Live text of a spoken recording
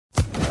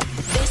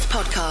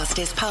podcast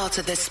is part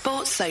of the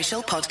Sports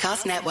Social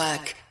Podcast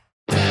Network.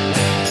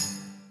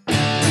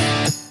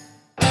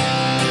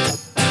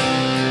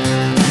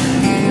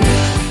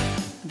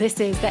 This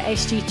is the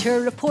SG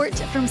Tour Report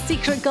from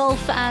Secret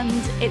Golf, and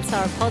it's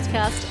our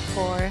podcast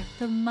for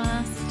the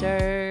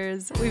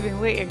Masters. We've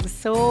been waiting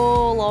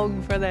so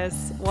long for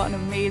this. What an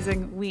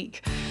amazing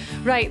week.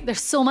 Right,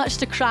 there's so much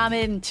to cram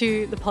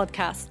into the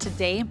podcast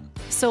today.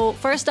 So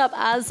first up,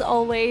 as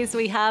always,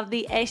 we have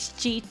the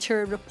SG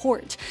Tour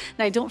Report.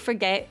 Now, don't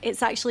forget,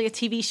 it's actually a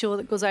TV show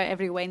that goes out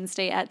every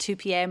Wednesday at 2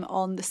 p.m.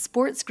 on the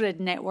Sports Grid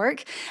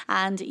network.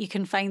 And you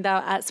can find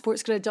that at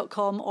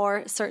sportsgrid.com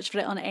or search for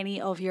it on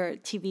any of your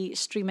TV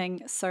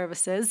streaming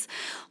services.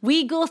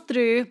 We go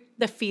through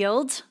the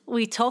field.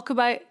 We talk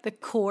about the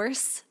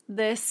course,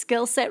 the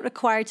skill set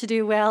required to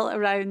do well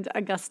around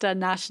Augusta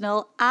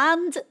National,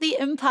 and the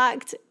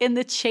impact in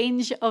the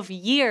change of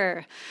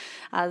year.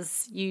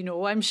 As you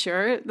know, I'm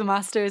sure, the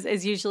Masters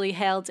is usually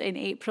held in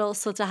April,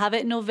 so to have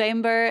it in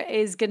November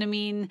is going to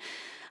mean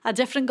a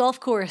different golf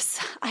course.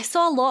 I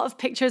saw a lot of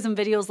pictures and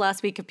videos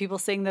last week of people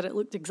saying that it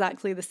looked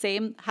exactly the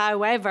same.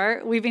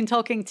 However, we've been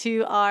talking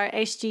to our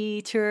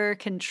SG Tour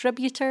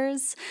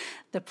contributors,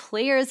 the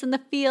players in the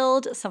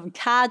field, some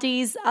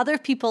caddies, other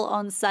people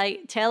on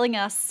site telling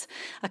us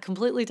a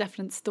completely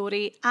different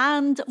story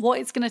and what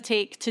it's going to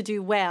take to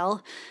do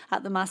well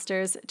at the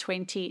Masters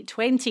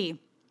 2020.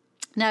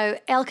 Now,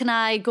 Elk and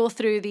I go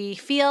through the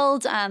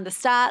field and the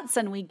stats,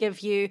 and we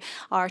give you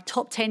our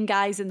top 10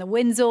 guys in the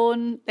win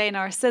zone, then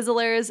our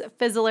Sizzlers,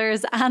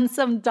 Fizzlers, and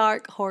some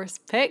dark horse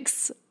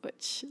picks,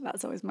 which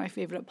that's always my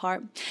favourite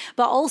part.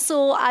 But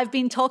also, I've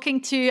been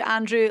talking to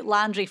Andrew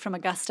Landry from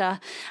Augusta,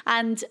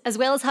 and as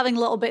well as having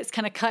little bits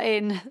kind of cut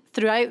in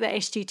throughout the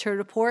SG Tour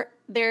Report,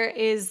 there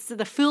is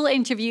the full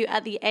interview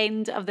at the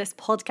end of this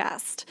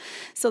podcast.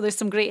 So there's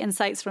some great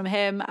insights from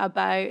him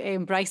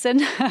about Bryson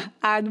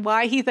and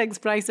why he thinks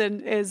Bryson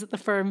is the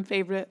firm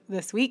favourite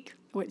this week,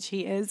 which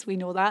he is, we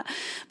know that.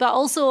 But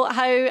also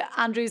how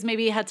Andrew's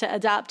maybe had to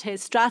adapt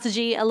his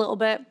strategy a little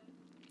bit.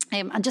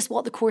 And just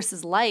what the course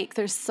is like.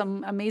 There's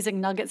some amazing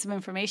nuggets of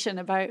information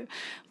about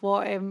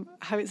what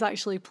how it's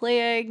actually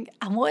playing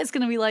and what it's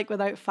going to be like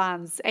without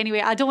fans.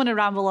 Anyway, I don't want to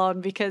ramble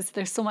on because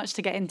there's so much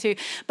to get into.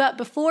 But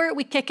before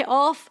we kick it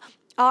off,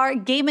 our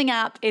gaming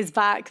app is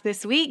back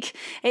this week.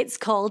 It's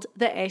called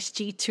the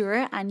SG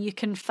Tour, and you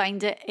can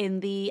find it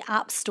in the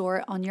App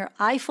Store on your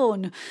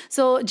iPhone.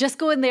 So just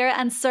go in there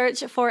and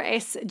search for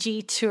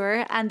SG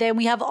Tour, and then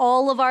we have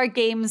all of our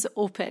games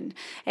open.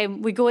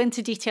 We go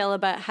into detail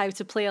about how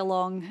to play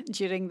along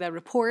during the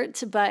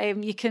report,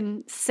 but you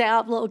can set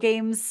up little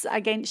games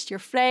against your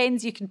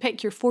friends. You can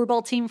pick your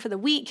 4-ball team for the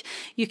week.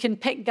 You can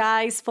pick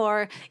guys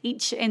for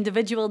each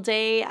individual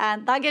day,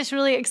 and that gets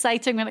really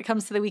exciting when it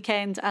comes to the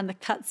weekend and the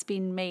cuts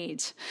being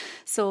made.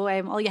 So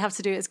all you have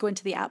to do is go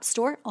into the App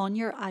Store on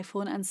your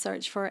iPhone and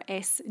search for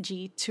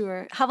SG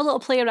Tour. Have a little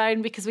play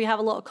around because we have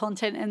a lot of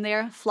content in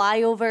there.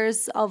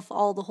 Flyovers of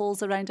all the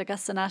holes around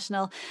Augusta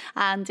National,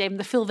 and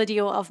the full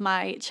video of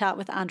my chat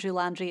with Andrew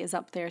Landry is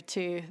up there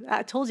too.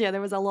 I told you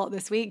there was a lot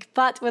this week,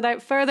 but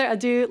without further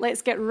ado,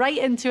 let's get right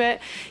into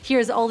it.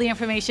 Here's all the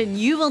information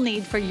you will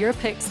need for your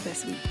picks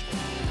this week.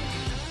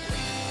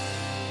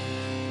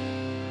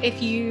 If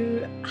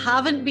you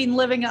haven't been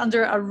living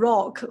under a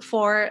rock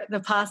for the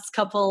past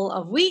couple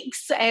of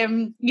weeks,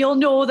 you'll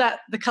know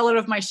that the colour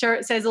of my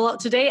shirt says a lot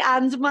today,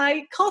 and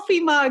my coffee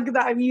mug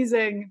that I'm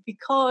using,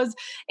 because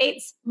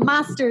it's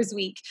Masters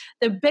Week,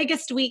 the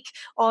biggest week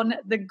on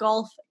the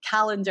golf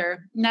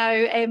calendar. Now,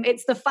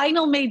 it's the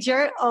final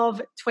major of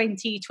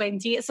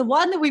 2020. It's the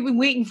one that we've been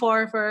waiting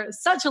for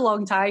such a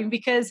long time,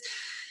 because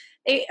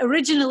it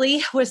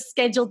originally was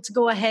scheduled to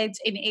go ahead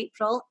in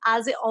April,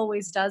 as it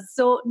always does.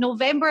 So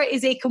November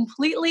is a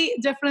completely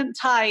different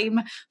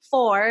time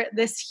for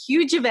this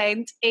huge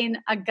event in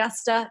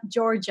Augusta,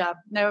 Georgia.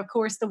 Now, of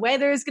course, the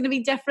weather is going to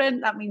be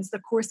different. That means the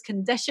course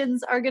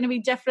conditions are going to be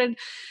different.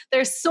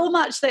 There's so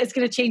much that is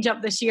going to change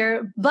up this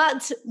year,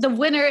 but the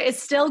winner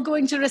is still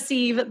going to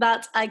receive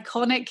that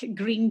iconic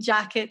green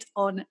jacket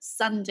on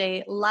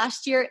Sunday.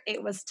 Last year,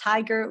 it was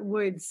Tiger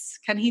Woods.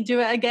 Can he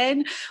do it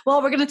again?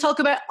 Well, we're going to talk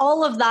about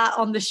all of that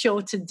on the show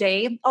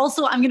today.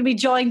 Also, I'm going to be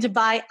joined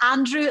by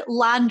Andrew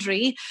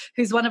Landry,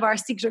 who's one of our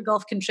Secret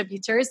Golf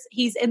contributors.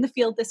 He's in the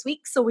field this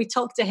week, so we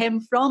talked to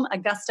him from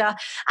Augusta.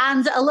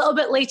 And a little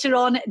bit later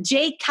on,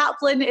 Jay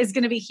Kaplan is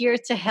going to be here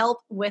to help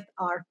with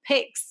our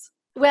picks.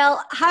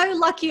 Well, how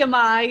lucky am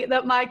I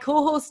that my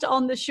co-host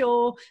on the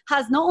show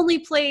has not only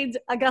played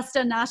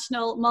Augusta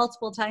National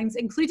multiple times,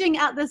 including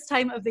at this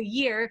time of the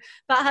year,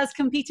 but has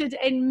competed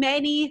in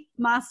many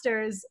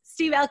Masters.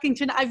 Steve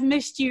Elkington, I've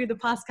missed you the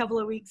past couple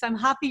of weeks. I'm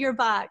happy you're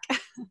back.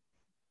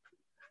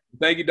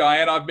 Thank you,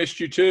 Diane. I've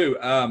missed you too.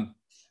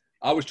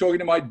 I was talking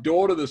to my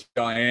daughter, this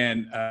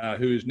Diane,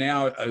 who is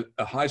now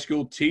a high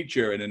school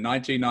teacher. And in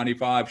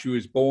 1995, she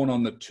was born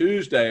on the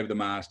Tuesday of the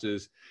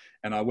Masters.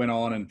 And I went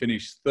on and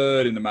finished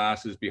third in the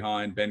Masters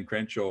behind Ben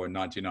Crenshaw in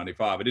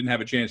 1995. I didn't have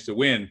a chance to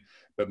win,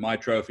 but my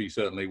trophy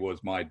certainly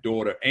was my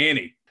daughter,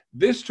 Annie.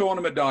 This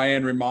tournament,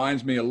 Diane,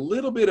 reminds me a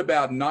little bit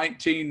about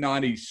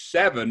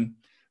 1997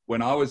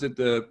 when I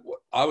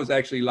was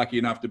actually lucky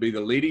enough to be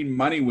the leading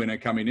money winner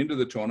coming into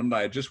the tournament.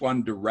 I had just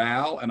won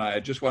Doral and I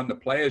had just won the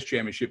Players'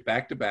 Championship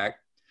back-to-back.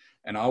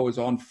 And I was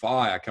on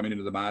fire coming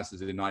into the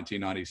Masters in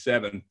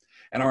 1997.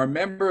 And I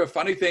remember a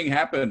funny thing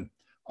happened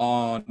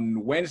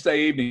on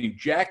Wednesday evening.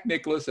 Jack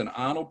Nicklaus and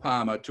Arnold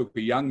Palmer took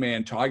a young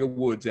man, Tiger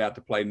Woods, out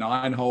to play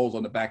 9 holes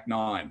on the back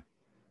 9.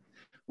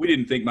 We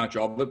didn't think much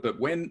of it, but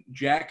when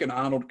Jack and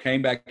Arnold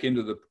came back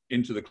into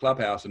the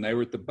clubhouse and they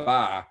were at the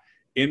bar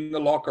in the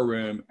locker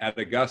room at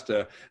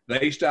Augusta,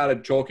 they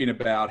started talking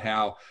about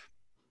how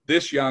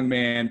this young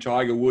man,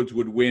 Tiger Woods,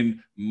 would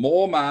win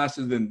more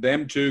Masters than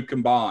them two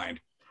combined.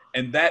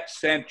 And that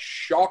sent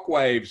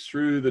shockwaves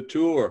through the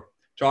tour.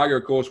 Tiger,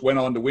 of course, went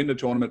on to win the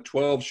tournament,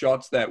 12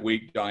 shots that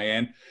week,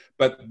 Diane.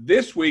 But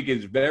this week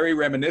is very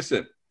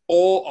reminiscent.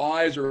 All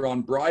eyes are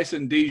on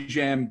Bryson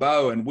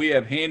DeChambeau, and we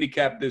have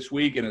handicapped this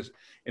week in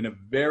a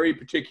very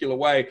particular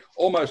way.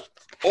 Almost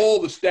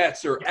all the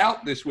stats are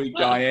out this week,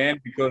 Diane,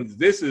 because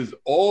this is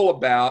all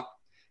about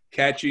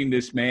catching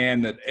this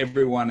man that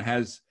everyone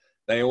has.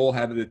 They all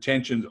have the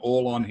attentions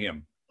all on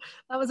him.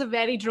 That was a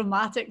very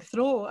dramatic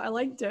throw. I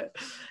liked it.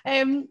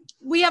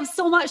 We have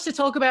so much to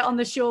talk about on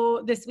the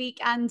show this week.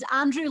 And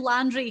Andrew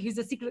Landry, who's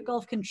a Secret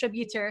Golf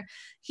contributor,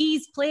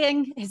 he's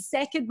playing his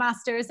second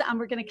Masters and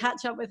we're going to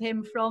catch up with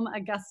him from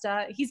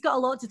Augusta. He's got a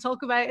lot to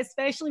talk about,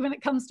 especially when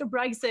it comes to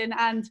Bryson,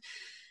 and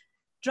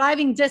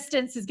driving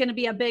distance is going to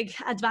be a big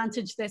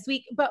advantage this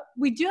week. But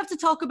we do have to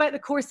talk about the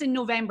course in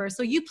November.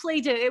 So you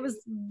played it. It was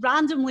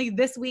randomly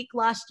this week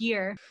last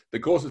year. The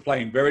course is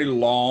playing very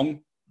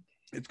long.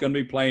 It's going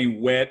to be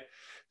playing wet.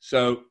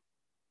 So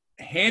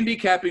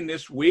handicapping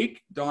this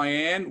week,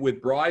 Diane,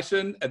 with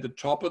Bryson at the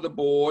top of the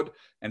board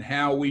and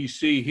how we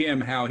see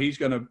him, how he's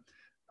going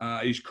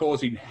to, he's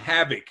causing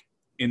havoc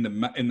in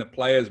the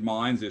players'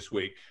 minds this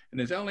week. And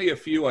there's only a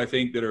few, I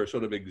think, that are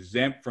sort of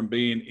exempt from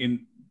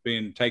being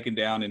taken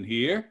down in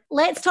here.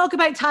 Let's talk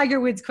about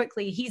Tiger Woods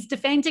quickly. He's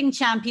defending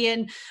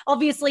champion.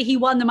 Obviously, he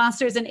won the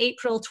Masters in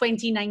April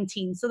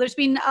 2019. So there's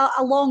been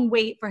a long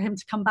wait for him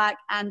to come back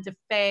and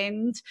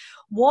defend.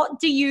 What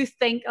do you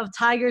think of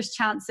Tiger's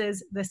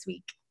chances this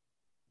week?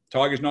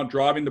 Tiger's not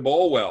driving the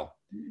ball well.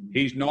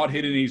 He's not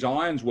hitting his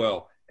irons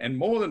well. And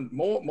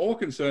more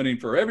concerning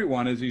for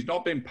everyone is he's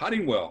not been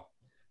putting well.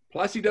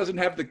 Plus, he doesn't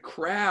have the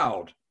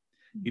crowd.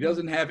 He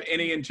doesn't have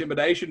any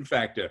intimidation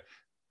factor.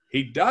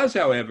 He does,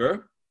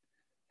 however,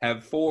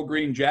 have 4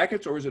 green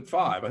jackets, or is it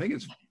 5? I think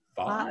it's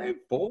 5,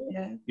 4.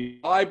 Yeah.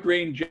 5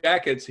 green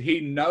jackets.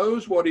 He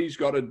knows what he's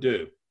got to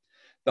do.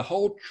 The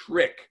whole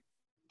trick,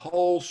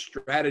 whole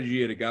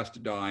strategy at Augusta,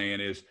 Diane,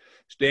 is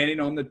standing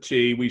on the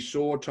tee. We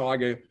saw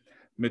Tiger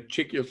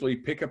meticulously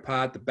pick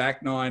apart the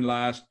back 9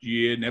 last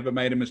year, never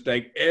made a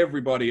mistake.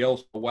 Everybody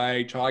else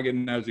away. Tiger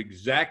knows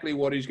exactly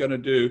what he's going to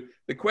do.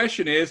 The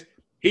question is,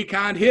 he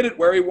can't hit it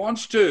where he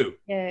wants to.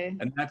 Yeah.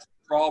 And that's the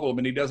problem,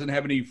 and he doesn't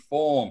have any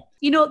form.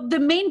 You know, the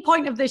main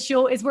point of this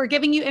show is we're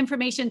giving you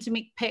information to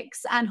make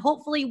picks and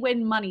hopefully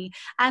win money.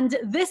 And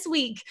this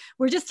week,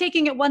 we're just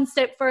taking it one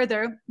step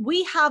further.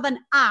 We have an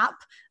app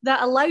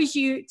that allows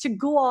you to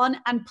go on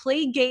and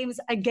play games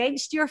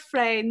against your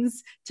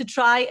friends to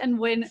try and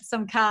win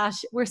some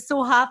cash. We're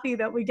so happy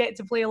that we get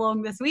to play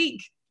along this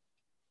week.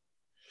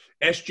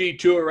 SG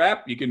Tour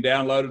app, you can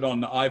download it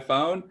on the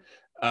iPhone.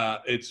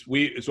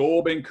 It's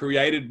all been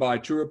created by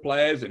tour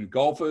players and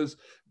golfers.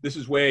 This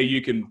is where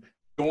you can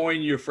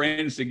join your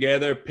friends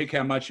together, pick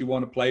how much you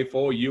want to play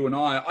for. You and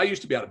I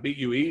used to be able to beat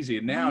you easy,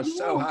 and now it's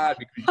so hard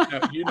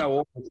because you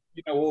know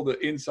all the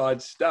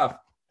inside stuff.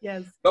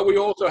 Yes. But we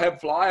also have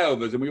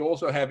flyovers, and we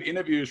also have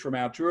interviews from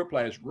our tour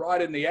players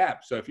right in the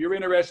app. So if you're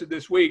interested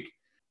this week,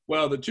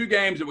 well, the 2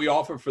 games that we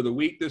offer for the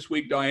week this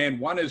week, Diane,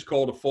 one is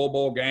called a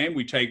 4-ball game.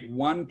 We take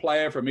 1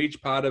 player from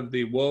each part of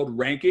the world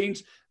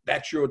rankings.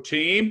 That's your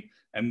team.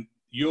 And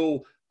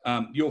you'll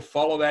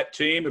follow that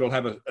team. It'll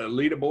have a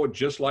leaderboard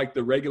just like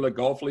the regular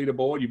golf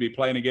leaderboard. You'll be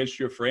playing against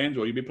your friends,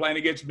 or you'll be playing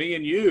against me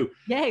and you.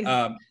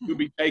 Yes. You'll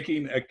be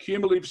taking a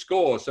cumulative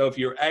score. So if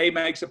your A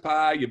makes a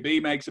par, your B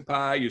makes a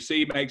par, your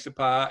C makes a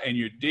par, and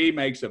your D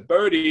makes a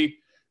birdie,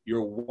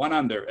 you're 1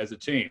 under as a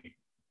team.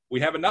 We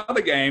have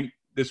another game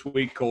this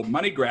week called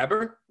Money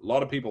Grabber. A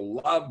lot of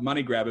people love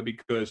Money Grabber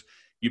because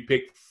you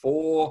pick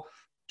 4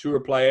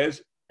 tour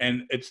players,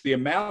 and it's the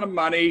amount of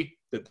money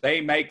that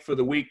they make for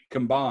the week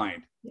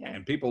combined. Yeah.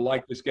 And people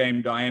like this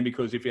game, Diane,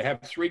 because if you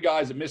have 3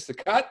 guys that miss the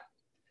cut,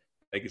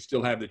 they can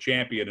still have the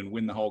champion and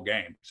win the whole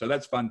game. So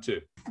that's fun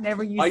too.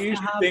 I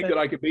used to think that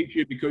I could beat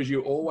you because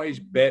you always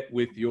bet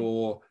with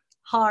your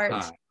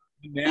heart.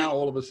 Now,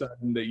 all of a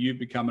sudden, that you've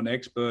become an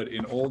expert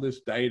in all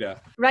this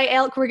data. Right,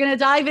 Elk, we're going to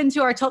dive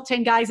into our top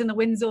 10 guys in the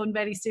win zone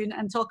very soon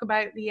and talk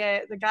about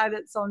the guy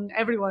that's on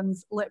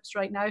everyone's lips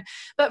right now.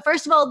 But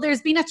first of all,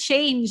 there's been a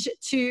change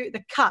to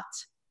the cut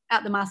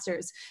at the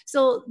Masters.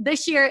 So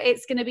this year,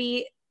 it's going to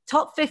be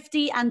top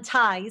 50 and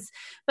ties.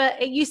 But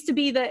it used to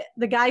be that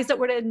the guys that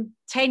were in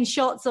 10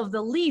 shots of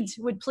the lead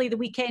would play the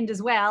weekend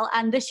as well.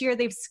 And this year,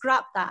 they've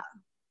scrapped that.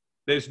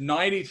 There's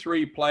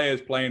 93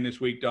 players playing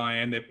this week,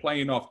 Diane. They're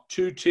playing off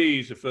 2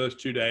 tees the first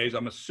 2 days.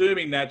 I'm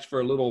assuming that's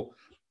for a little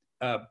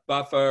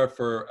buffer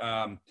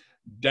for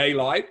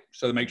daylight,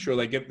 so to make sure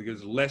they get,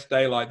 because there's less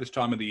daylight this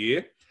time of the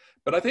year.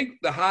 But I think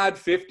the hard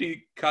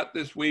 50 cut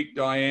this week,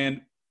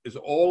 Diane, is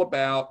all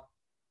about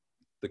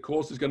the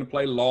course is going to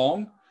play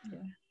long.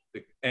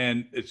 Yeah.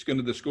 And it's going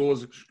to, the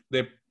scores,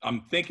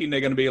 I'm thinking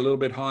they're going to be a little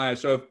bit higher.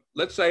 So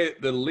let's say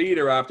the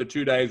leader after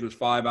 2 days was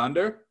 5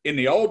 under. In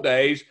the old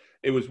days,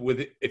 it was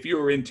if you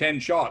were in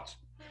 10 shots,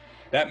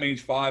 that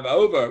means 5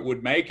 over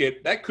would make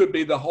it. That could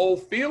be the whole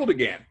field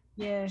again.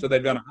 Yeah. So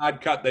they've done a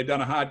hard cut. They've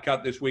done a hard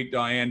cut this week,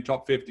 Diane,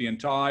 top 50 and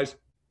ties.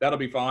 That'll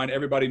be fine.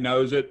 Everybody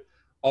knows it.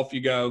 Off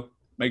you go.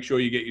 Make sure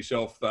you get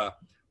yourself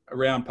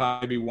around par,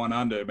 maybe 1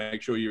 under.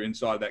 Make sure you're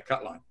inside that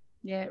cut line.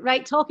 Yeah,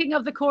 right. Talking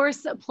of the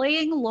course,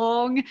 playing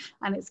long,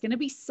 and it's going to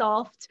be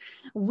soft.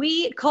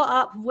 We caught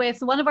up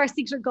with one of our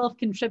Secret Golf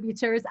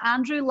contributors,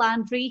 Andrew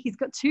Landry. He's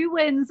got 2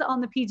 wins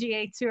on the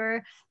PGA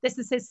Tour. This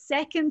is his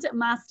 2nd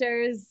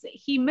Masters.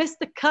 He missed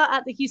the cut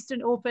at the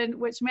Houston Open,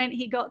 which meant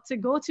he got to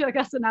go to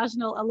Augusta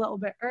National a little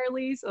bit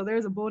early. So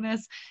there's a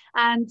bonus.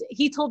 And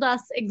he told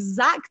us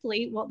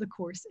exactly what the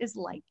course is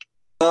like.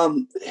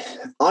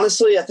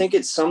 Honestly, I think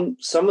it's some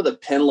of the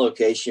pin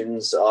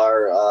locations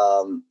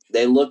are,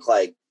 they look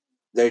like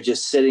they're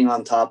just sitting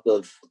on top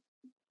of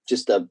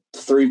just a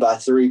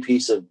 3x3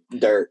 piece of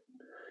dirt,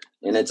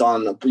 and it's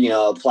on, a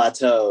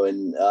plateau.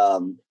 And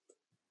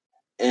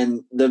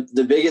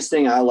the biggest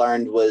thing I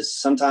learned was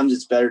sometimes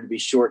it's better to be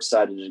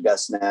short-sighted at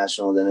Augusta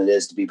National than it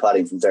is to be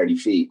putting from 30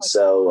 feet.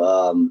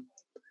 So,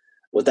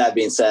 with that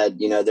being said,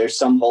 there's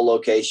some hole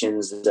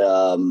locations that,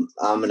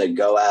 I'm going to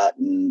go at,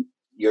 and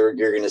you're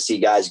going to see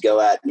guys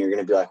go at, and you're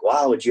going to be like,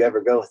 wow, would you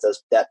ever go with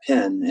that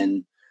pin?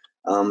 And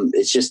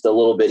it's just a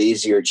little bit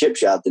easier chip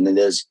shot than it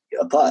is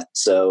a putt.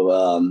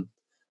 So,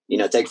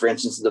 take, for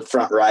instance, the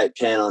front right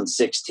pin on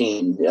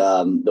 16,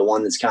 the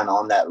one that's kind of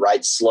on that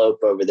right slope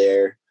over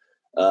there.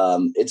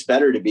 It's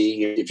better to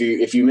be,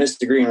 if you miss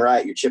the green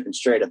right, you're chipping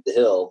straight up the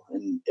hill.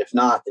 And if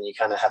not, then you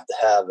kind of have to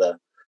have a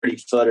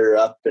 30-footer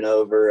up and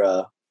over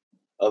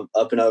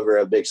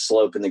a big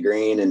slope in the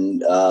green,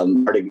 and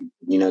hard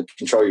to,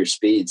 control your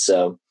speed.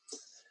 So,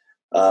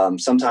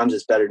 sometimes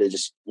it's better to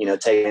just,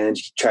 take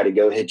advantage, try to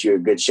go hit you a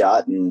good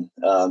shot. And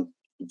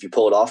if you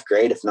pull it off,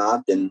 great. If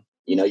not, then,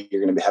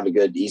 you're going to have a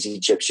good, easy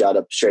chip shot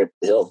up straight up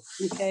the hill.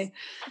 Okay.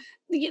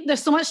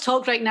 There's so much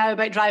talk right now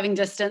about driving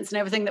distance and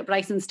everything that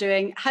Bryson's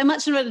doing. How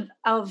much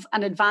of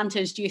an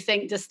advantage do you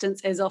think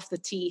distance is off the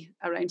tee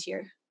around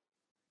here?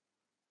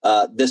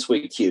 This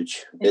week,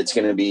 huge. It's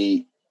going to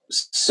be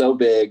so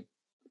big,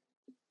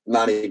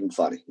 not even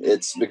funny.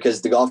 It's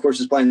because the golf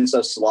course is playing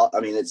so slow. I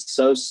mean, it's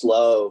so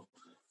slow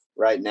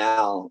right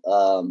now.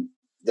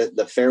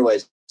 The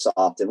fairway's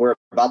soft, and we're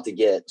about to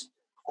get,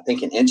 I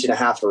think, 1.5 inches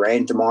of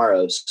rain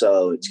tomorrow.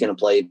 So it's going to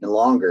play even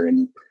longer.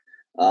 And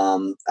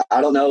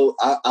I don't know.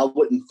 I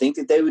wouldn't think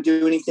that they would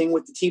do anything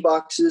with the tee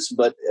boxes,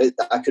 but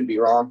I could be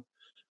wrong.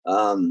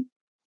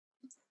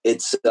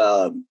 It's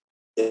going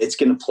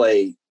to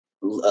play.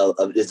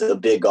 It's a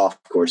big golf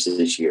course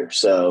this year.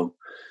 So,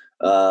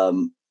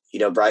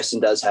 Bryson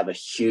does have a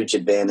huge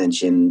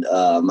advantage. And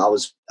I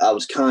was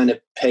kind of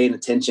paying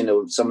attention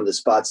to some of the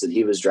spots that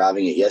he was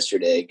driving at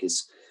yesterday,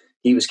 because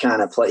he was playing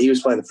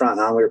the front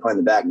 9, we were playing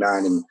the back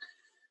 9, and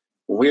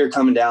when we were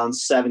coming down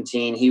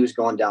 17, he was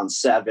going down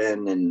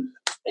 7, and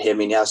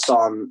I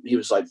saw him, he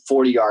was like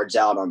 40 yards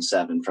out on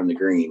 7 from the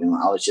green, and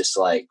I was just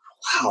like,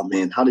 wow,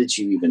 man, how did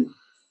you even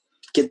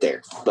get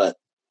there?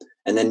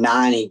 And then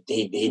 9,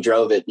 he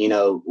drove it,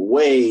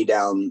 way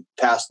down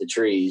past the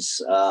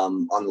trees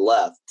on the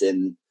left,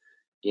 and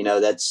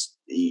that's,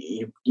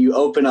 you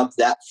open up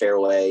that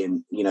fairway,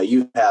 and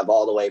you have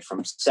all the way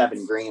from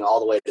 7 green all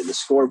the way to the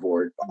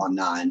scoreboard on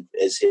 9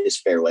 is his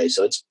fairway.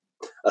 So it's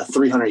a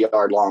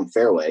 300-yard long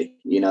fairway,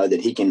 that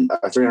he can,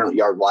 a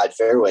 300-yard wide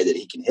fairway that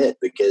he can hit,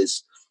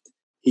 because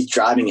he's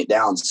driving it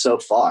down so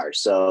far.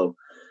 So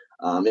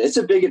it's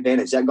a big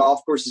advantage. That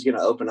golf course is going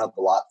to open up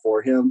a lot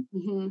for him.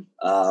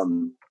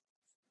 Mm-hmm.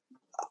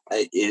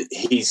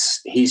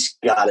 He's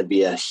got to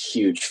be a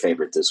huge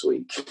favorite this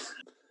week.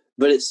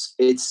 But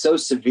it's so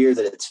severe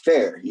that it's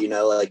fair,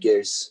 like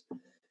it's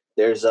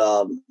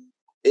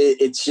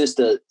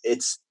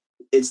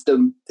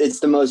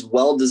the most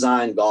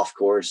well-designed golf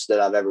course that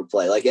I've ever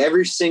played. Like,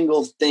 every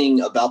single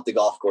thing about the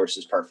golf course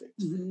is perfect.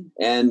 Mm-hmm.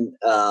 And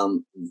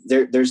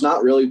there's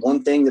not really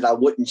one thing that I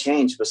wouldn't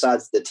change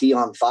besides the tee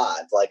on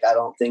 5. Like, I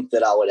don't think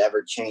that I would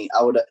ever change.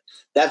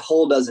 That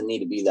hole doesn't need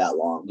to be that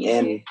long.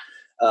 Mm-hmm.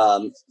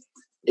 And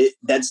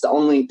that's the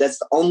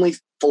only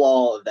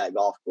flaw of that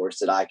golf course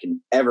that I can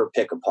ever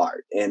pick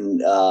apart.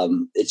 And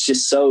it's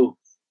just so,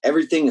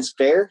 everything is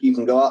fair. You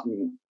can go out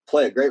and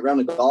play a great round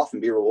of golf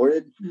and be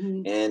rewarded.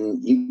 Mm-hmm.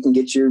 And you can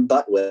get your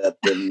butt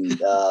whipped, and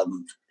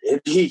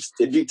it'd be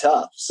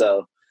tough.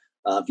 So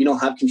if you don't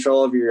have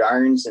control over your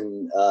irons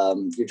and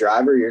your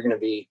driver, you're going to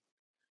be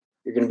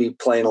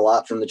playing a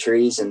lot from the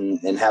trees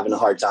and having a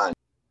hard time.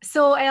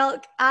 So,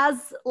 Elk,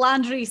 as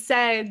Landry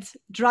said,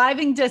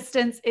 driving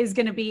distance is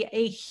going to be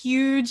a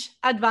huge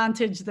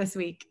advantage this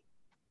week.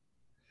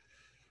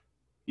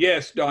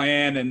 Yes,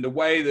 Diane, and the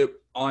way that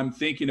I'm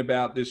thinking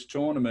about this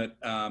tournament,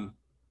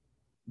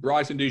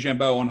 Bryson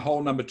DeChambeau on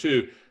hole number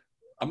 2,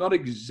 I'm not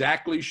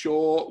exactly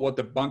sure what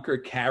the bunker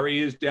carry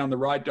is down the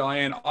right,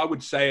 Diane. I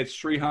would say it's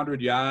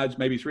 300 yards,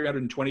 maybe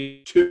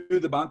 320 to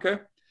the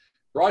bunker.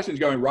 Bryson's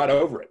going right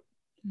over it.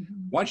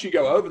 Mm-hmm. Once you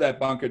go over that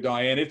bunker,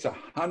 Diane, it's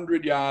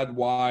 100 yard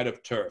wide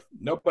of turf.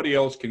 Nobody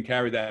else can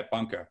carry that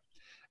bunker.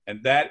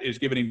 And that is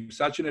giving him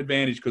such an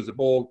advantage because the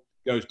ball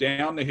goes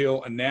down the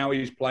hill, and now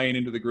he's playing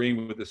into the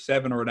green with a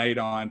 7 or an 8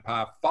 iron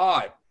par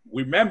 5.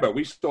 Remember,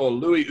 we saw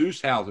Louis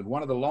Oosthuizen,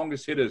 one of the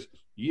longest hitters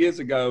years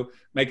ago,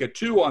 make a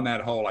 2 on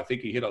that hole. I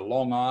think he hit a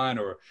long iron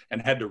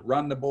and had to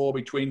run the ball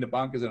between the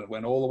bunkers, and it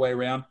went all the way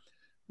around.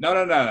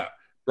 No.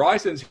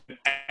 Bryson's hit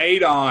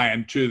 8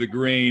 iron to the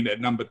green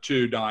at number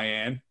 2,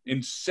 Diane.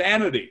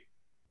 Insanity.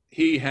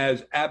 He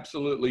has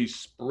absolutely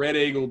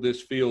spread-eagled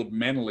this field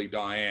mentally,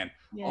 Diane.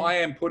 Yeah. I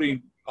am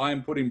putting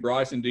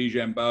Bryson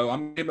DeChambeau.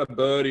 I'm giving him a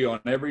birdie on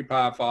every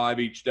par 5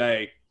 each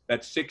day.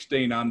 That's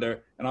 16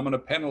 under, and I'm going to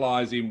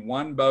penalize him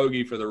 1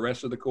 bogey for the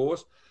rest of the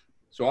course.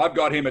 So I've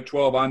got him at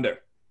 12 under,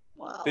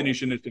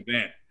 finishing this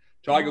event.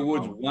 Tiger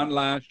Woods won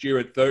last year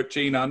at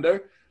 13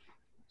 under.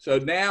 So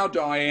now,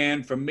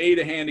 Diane, for me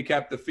to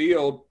handicap the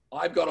field,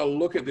 I've got to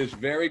look at this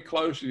very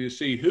closely to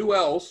see who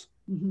else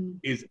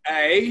is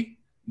A,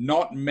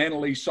 not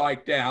mentally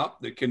psyched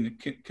out, that can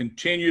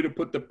continue to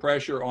put the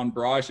pressure on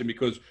Bryson,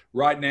 because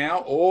right now,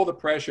 all the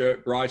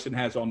pressure Bryson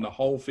has on the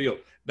whole field.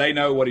 They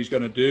know what he's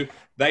going to do.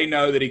 They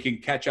know that he can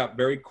catch up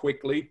very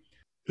quickly.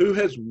 Who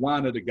has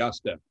won at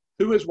Augusta?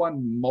 Who has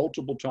won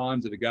multiple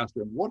times at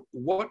Augusta? And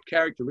what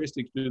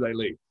characteristics do they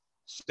leave?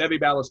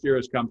 Seve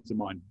Ballesteros comes to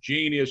mind.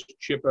 Genius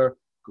chipper,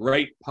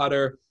 great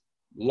putter,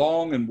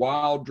 long and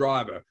wild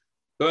driver.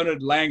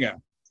 Bernard Langer,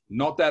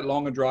 not that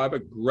long a driver,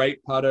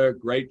 great putter,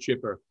 great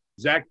chipper.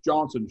 Zach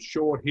Johnson,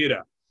 short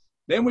hitter.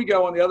 Then we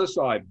go on the other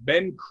side.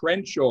 Ben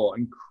Crenshaw,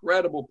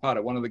 incredible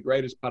putter, one of the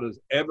greatest putters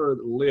ever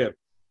lived.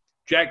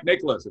 Jack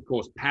Nicklaus, of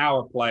course,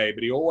 power play,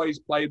 but he always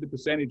played the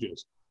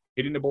percentages,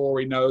 hitting the ball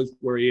where he knows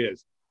where he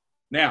is.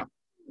 Now,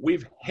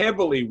 we've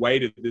heavily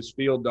weighted this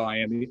field,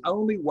 Diane. The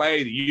only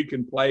way that you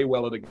can play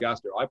well at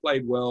Augusta, I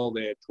played well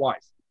there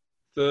twice,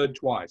 third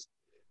twice.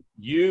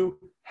 You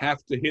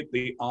have to hit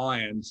the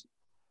irons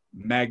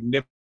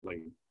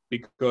magnificently,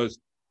 because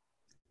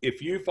if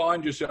you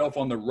find yourself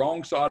on the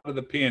wrong side of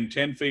the pin,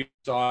 10 feet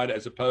side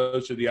as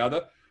opposed to the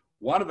other,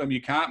 one of them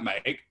you can't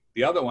make,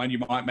 the other one you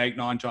might make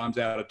 9 times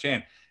out of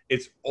 10.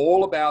 It's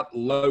all about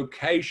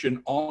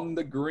location on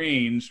the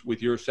greens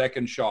with your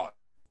second shot.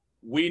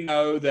 We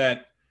know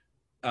that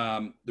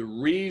the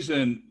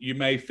reason you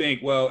may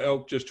think, well,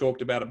 Elk just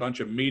talked about a bunch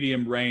of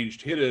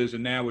medium-ranged hitters,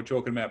 and now we're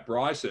talking about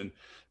Bryson.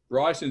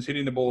 Bryson's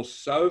hitting the ball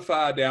so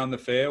far down the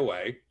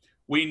fairway.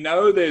 We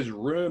know there's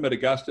room at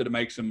Augusta to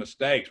make some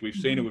mistakes. We've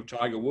seen it with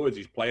Tiger Woods.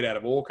 He's played out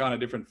of all kind of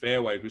different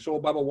fairways. We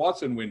saw Bubba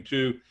Watson win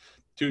two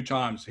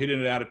times,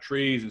 hitting it out of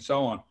trees and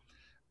so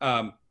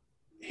on.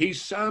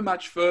 He's so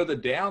much further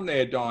down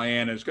there,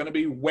 Diane. It's going to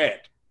be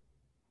wet.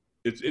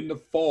 It's in the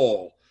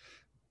fall.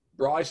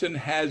 Bryson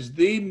has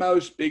the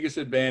biggest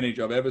advantage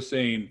I've ever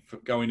seen for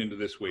going into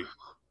this week.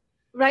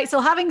 Right.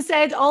 So having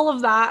said all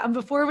of that, and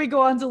before we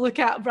go on to look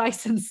at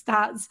Bryson's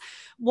stats,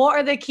 what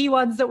are the key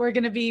ones that we're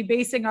going to be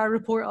basing our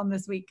report on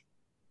this week?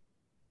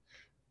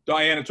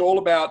 Diane, it's all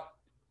about,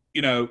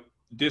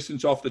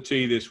 distance off the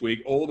tee this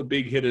week. All the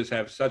big hitters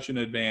have such an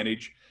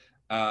advantage.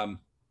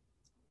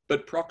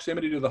 But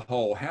proximity to the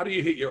hole, how do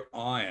you hit your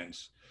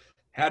irons?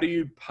 How do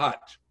you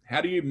putt? How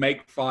do you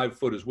make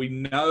 5-footers? We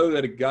know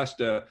that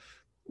Augusta,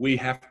 we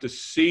have to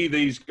see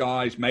these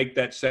guys make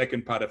that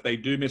second putt. If they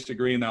do miss a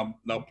green,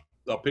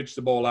 they'll pitch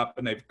the ball up,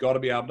 and they've got to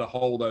be able to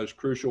hold those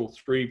crucial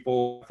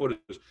 3-4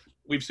 footers.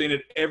 We've seen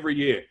it every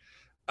year.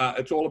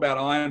 It's all about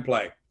iron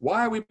play.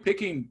 Why are we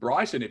picking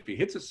Bryson if he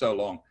hits it so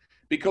long?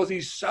 Because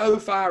he's so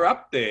far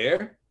up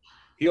there,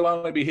 he'll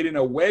only be hitting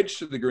a wedge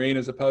to the green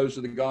as opposed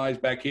to the guys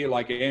back here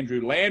like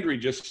Andrew Landry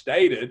just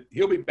stated.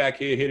 He'll be back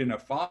here hitting a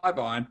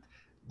 5-iron.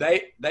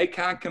 They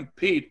can't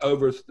compete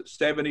over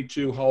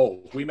 72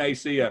 holes. We may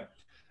see a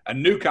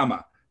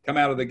newcomer come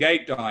out of the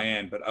gate,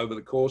 Diane, but over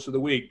the course of the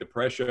week, the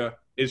pressure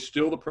is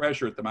still the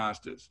pressure at the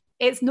Masters.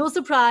 It's no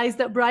surprise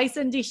that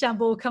Bryson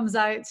DeChambeau comes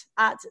out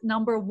at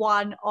number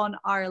 1 on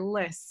our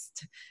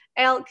list.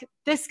 Elk,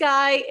 this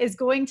guy is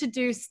going to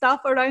do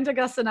stuff around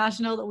Augusta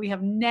National that we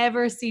have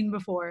never seen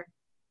before.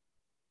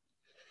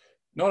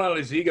 Not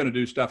only is he going to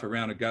do stuff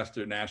around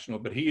Augusta National,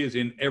 but he is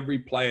in every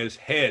player's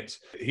heads.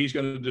 He's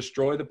going to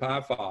destroy the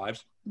par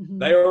 5s.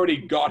 They already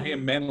got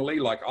him mentally,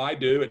 like I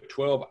do, at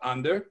 12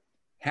 under.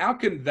 How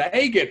can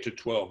they get to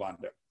 12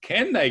 under?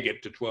 Can they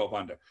get to 12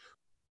 under?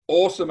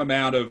 Awesome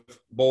amount of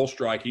ball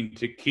striking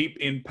to keep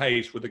in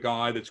pace with a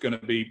guy that's going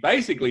to be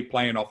basically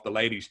playing off the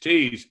ladies'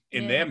 tees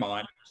in their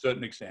mind to a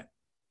certain extent.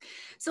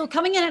 So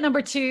coming in at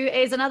number 2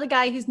 is another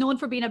guy who's known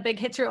for being a big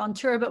hitter on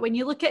tour, but when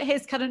you look at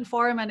his current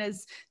form and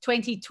his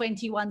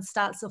 2021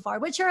 stats so far,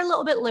 which are a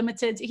little bit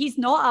limited, he's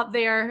not up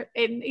there.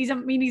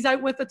 He's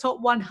out with the top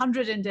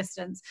 100 in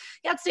distance.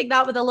 You have to take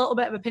that with a little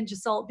bit of a pinch of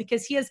salt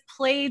because he has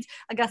played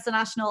Augusta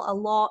National a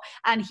lot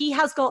and he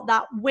has got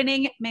that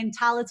winning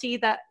mentality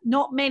that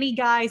not many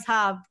guys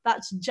have.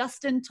 That's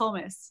Justin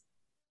Thomas.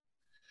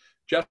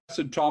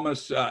 Justin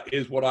Thomas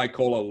is what I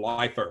call a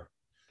lifer.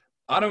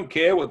 I don't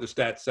care what the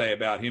stats say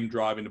about him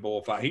driving the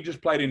ball far. He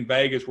just played in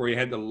Vegas where he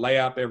had to lay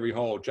up every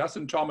hole.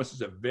 Justin Thomas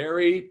is a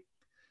very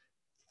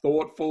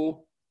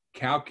thoughtful,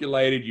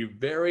 calculated. You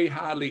very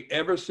hardly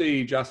ever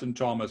see Justin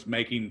Thomas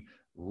making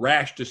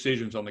rash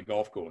decisions on the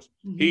golf course.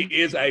 Mm-hmm. He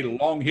is a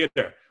long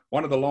hitter,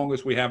 one of the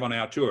longest we have on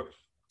our tour.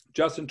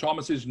 Justin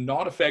Thomas is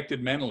not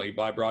affected mentally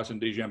by Bryson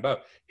DeChambeau.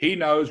 He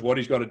knows what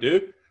he's got to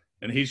do,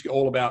 and he's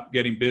all about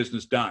getting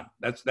business done.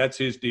 That's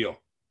his deal.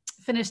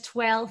 Finished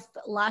 12th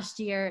last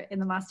year in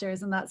the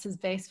Masters, and that's his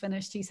best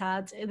finish he's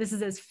had. This is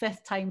his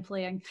 5th time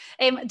playing.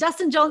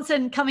 Dustin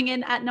Johnson coming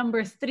in at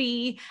number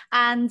 3,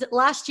 and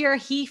last year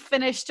he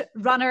finished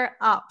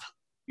runner-up.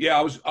 Yeah,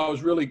 I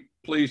was really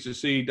pleased to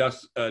see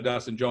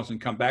Dustin Johnson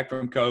come back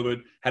from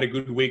COVID, had a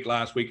good week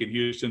last week in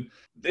Houston.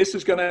 This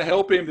is going to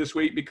help him this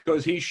week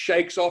because he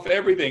shakes off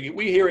everything.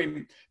 We hear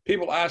him,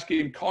 people asking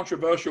him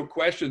controversial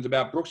questions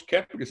about Brooks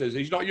Koepka. Says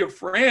he's not your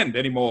friend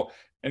anymore.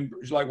 And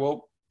he's like,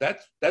 well,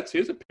 that's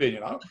his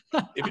opinion.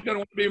 If he doesn't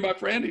want to be my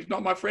friend, he's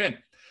not my friend.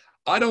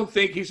 I don't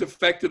think he's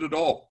affected at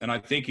all. And I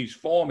think his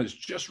form is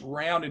just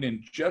rounding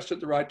in just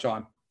at the right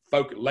time.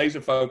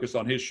 Laser focus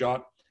on his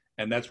shot.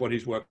 And that's what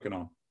he's working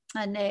on.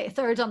 And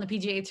 3rd on the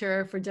PGA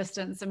Tour for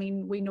distance. I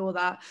mean, we know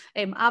that.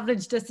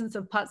 Average distance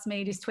of putts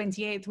made is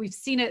 28th. We've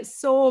seen it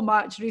so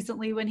much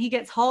recently when he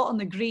gets hot on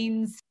the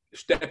greens.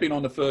 Stepping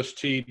on the first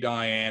tee,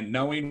 Diane,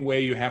 knowing where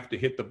you have to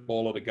hit the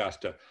ball at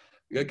Augusta.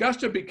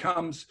 Augusta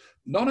becomes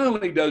not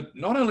only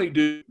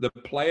do the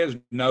players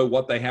know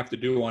what they have to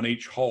do on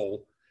each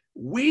hole,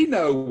 we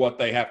know what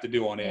they have to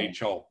do on each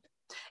hole.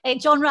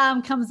 Jon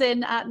Rahm comes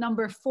in at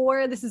number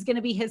 4. This is going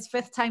to be his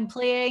 5th time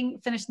playing.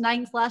 Finished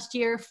 9th last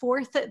year,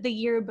 4th the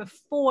year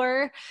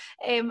before.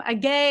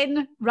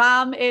 Again,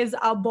 Rahm is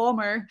a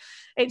bomber.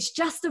 It's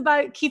just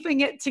about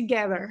keeping it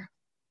together.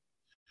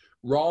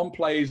 Rahm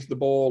plays the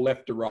ball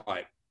left to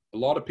right. A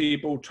lot of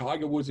people,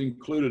 Tiger Woods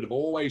included, have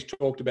always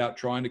talked about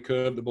trying to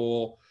curve the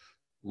ball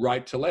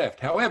right to left.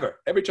 However,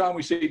 every time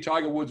we see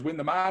Tiger Woods win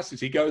the Masters,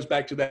 he goes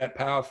back to that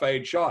power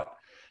fade shot.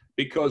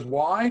 Because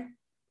why?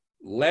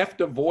 Left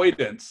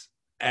avoidance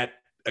at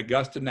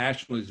Augusta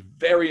National is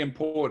very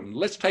important.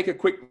 Let's take a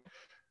quick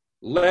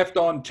left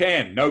on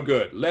 10, no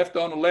good. Left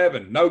on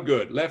 11, no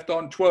good. Left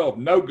on 12,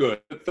 no good.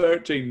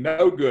 13,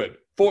 no good.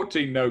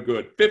 14, no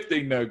good.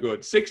 15, no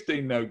good.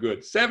 16, no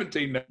good.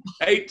 17, no,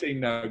 18,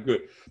 no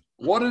good.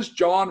 What does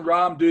Jon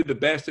Rahm do the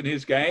best in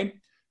his game?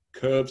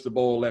 Curves the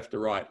ball left to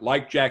right,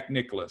 like Jack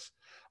Nicklaus.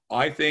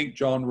 I think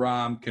Jon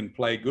Rahm can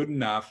play good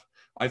enough.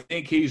 I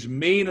think he's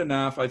mean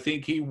enough. I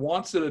think he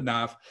wants it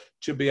enough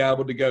to be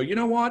able to go, you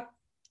know what?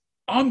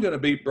 I'm going to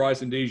beat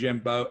Bryson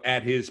DeChambeau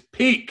at his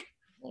peak.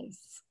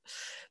 Nice.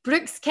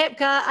 Brooks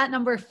Koepka at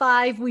number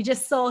 5. We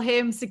just saw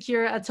him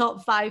secure a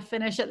top 5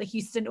 finish at the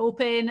Houston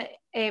Open.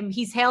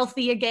 He's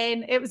healthy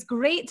again. It was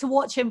great to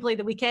watch him play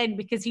the weekend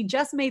because he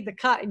just made the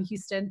cut in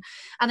Houston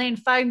and then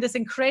found this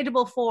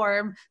incredible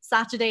form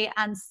Saturday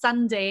and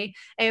Sunday.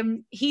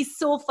 He's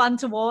so fun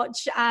to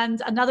watch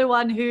and another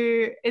one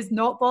who is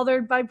not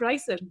bothered by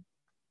Bryson.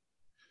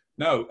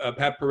 No,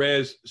 Pat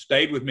Perez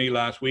stayed with me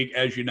last week.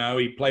 As you know,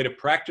 he played a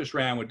practice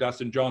round with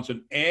Dustin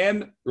Johnson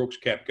and Brooks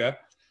Koepka.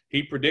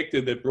 He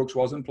predicted that Brooks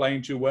wasn't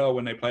playing too well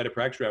when they played a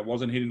practice round,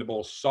 wasn't hitting the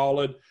ball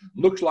solid.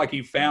 Looks like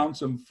he found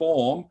some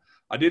form.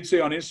 I did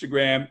see on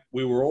Instagram,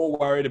 we were all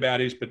worried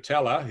about his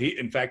patella.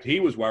 In fact, he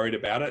was worried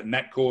about it, and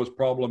that caused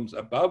problems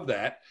above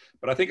that.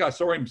 But I think I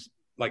saw him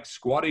like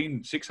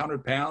squatting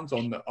 600 pounds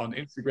on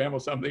Instagram or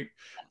something.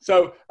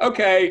 So,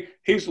 okay,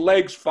 his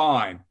leg's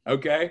fine,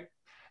 okay?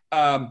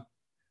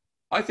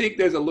 I think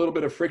there's a little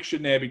bit of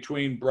friction there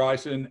between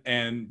Bryson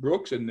and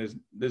Brooks, and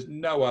there's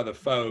no other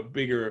foe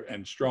bigger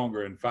and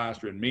stronger and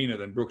faster and meaner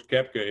than Brooks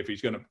Koepka if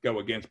he's going to go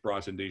against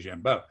Bryson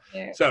DeChambeau.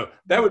 Yeah. So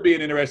that would be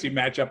an interesting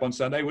matchup on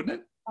Sunday, wouldn't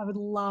it? I would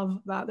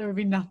love that. There would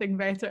be nothing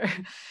better.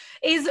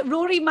 Is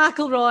Rory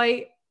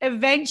McIlroy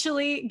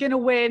eventually going to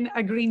win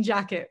a green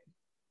jacket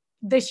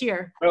this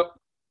year?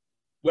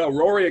 Well,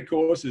 Rory, of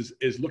course,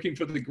 is looking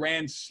for the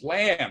Grand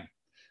Slam.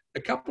 A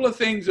couple of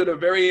things that are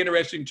very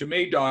interesting to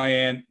me,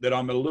 Diane, that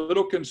I'm a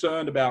little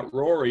concerned about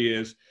Rory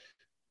is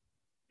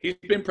he's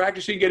been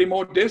practicing getting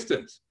more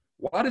distance.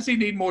 Why does he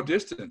need more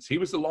distance? He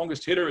was the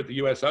longest hitter at the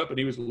U.S. Open.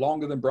 He was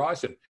longer than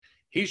Bryson.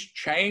 He's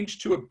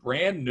changed to a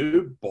brand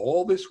new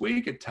ball this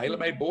week, a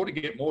tailor-made ball to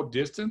get more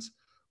distance.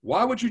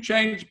 Why would you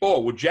change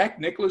ball? Would Jack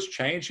Nicklaus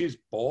change his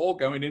ball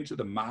going into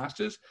the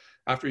Masters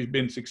after he's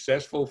been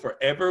successful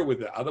forever with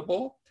the other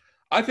ball?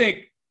 I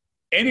think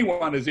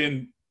anyone is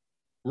in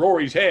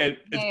Rory's head,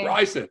 it's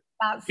Bryson.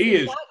 He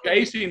is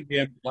chasing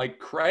him like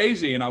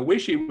crazy, and I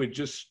wish he would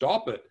just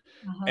stop it.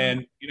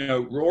 And, you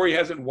know, Rory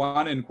hasn't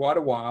won in quite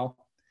a while.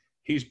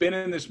 He's been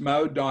in this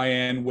mode,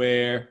 Diane,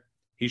 where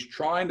he's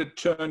trying to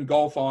turn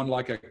golf on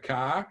like a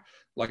car,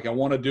 like I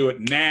want to do it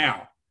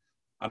now.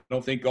 I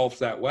don't think golf's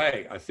that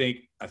way. I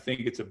think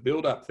it's a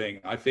build-up thing.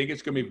 I think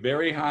it's going to be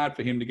very hard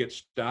for him to get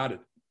started.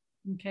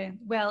 Okay,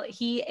 well,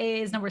 he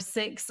is number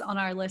 6 on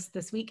our list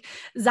this week.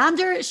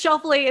 Xander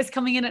Schauffele is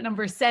coming in at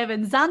number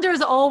 7. Xander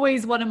is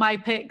always one of my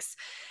picks,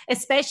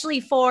 especially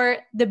for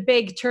the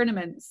big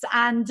tournaments.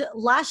 And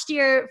last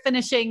year,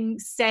 finishing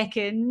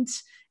second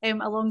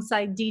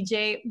alongside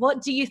DJ.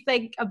 What do you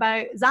think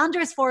about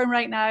Xander's form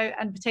right now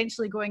and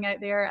potentially going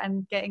out there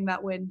and getting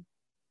that win?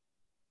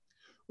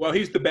 Well,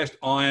 he's the best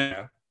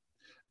ironer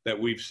that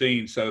we've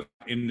seen so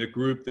in the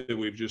group that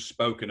we've just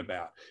spoken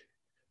about.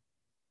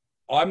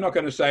 I'm not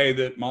going to say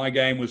that my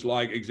game was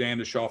like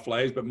Xander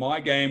Schauffele's, but my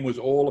game was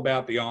all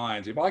about the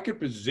irons. If I could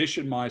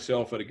position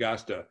myself at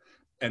Augusta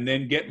and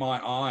then get my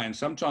irons,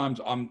 sometimes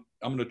I'm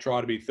going to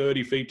try to be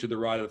 30 feet to the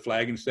right of the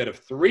flag instead of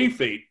 3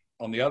 feet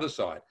on the other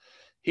side.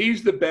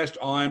 He's the best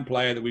iron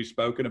player that we've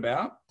spoken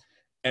about,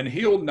 and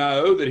he'll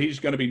know that he's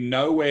going to be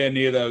nowhere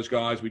near those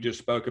guys we just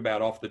spoke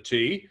about off the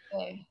tee.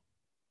 Okay.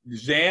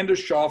 Xander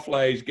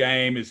Schauffele's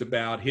game is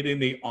about hitting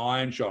the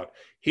iron shot.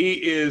 He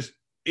is,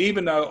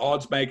 even though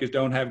odds makers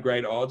don't have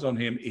great odds on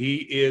him, he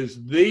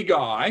is the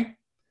guy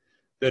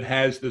that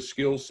has the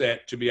skill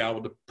set to be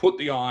able to put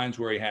the irons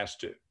where he has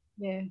to.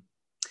 Yeah.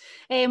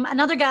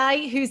 Another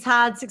guy who's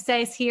had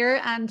success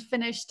here and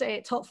finished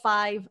top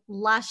 5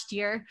 last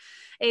year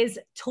is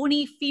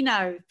Tony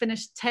Finau,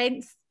 finished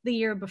 10th the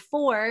year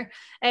before.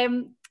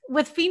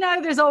 With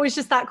Finau, there's always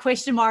just that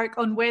question mark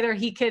on whether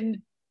he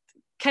can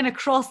kind of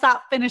cross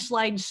that finish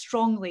line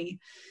strongly.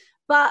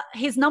 But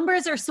his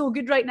numbers are so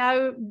good right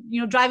now, you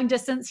know, driving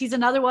distance. He's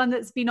another one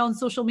that's been on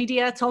social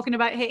media talking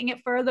about hitting it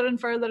further and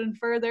further and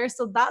further.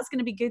 So that's going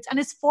to be good. And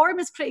his form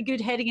is pretty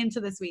good heading into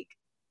this week.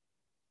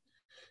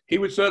 He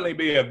would certainly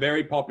be a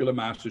very popular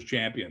Masters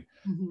champion.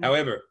 Mm-hmm.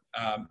 However,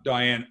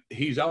 Diane,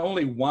 he's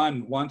only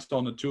won once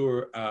on the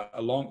tour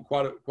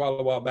quite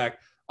a while back.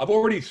 I've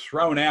already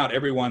thrown out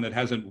everyone that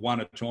hasn't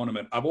won a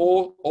tournament. I've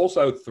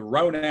also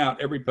thrown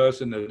out every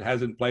person that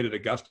hasn't played at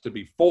Augusta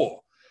before,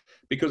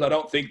 because I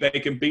don't think they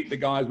can beat the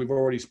guys we've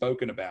already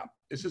spoken about.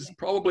 This is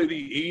probably the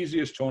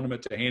easiest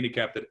tournament to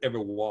handicap that ever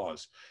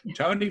was.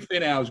 Tony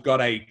Finau's got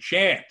a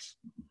chance.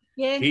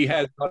 Yeah. He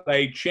has got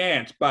a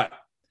chance, but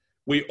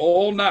we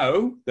all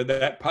know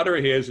that putter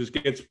of his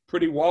gets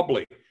pretty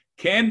wobbly.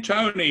 Can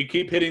Tony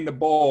keep hitting the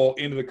ball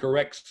into the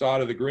correct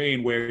side of the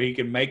green where he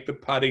can make the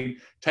putting,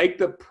 take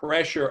the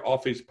pressure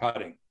off his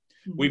putting?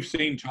 Mm-hmm. We've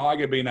seen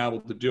Tiger being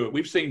able to do it.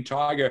 We've seen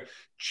Tiger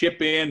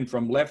chip in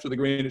from left of the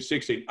green at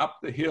 16, up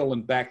the hill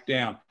and back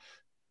down.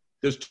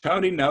 Does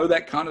Tony know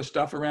that kind of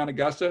stuff around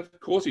Augusta? Of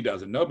course he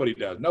doesn't. Nobody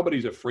does.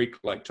 Nobody's a freak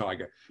like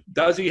Tiger.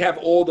 Does he have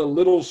all the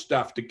little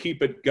stuff to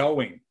keep it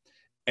going?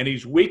 And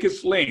his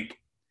weakest link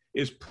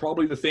is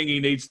probably the thing he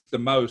needs the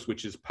most,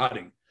 which is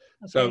putting.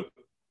 Okay. So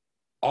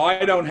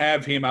I don't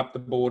have him up the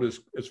board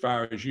as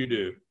far as you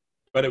do,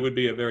 but it would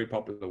be a very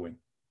popular win.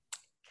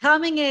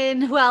 Coming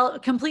in, well,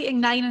 completing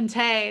 9 and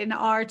 10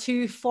 are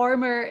 2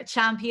 former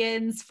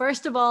champions.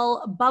 First of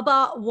all,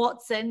 Bubba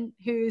Watson,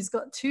 who's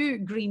got 2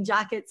 green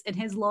jackets in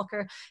his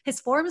locker. His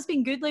form has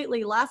been good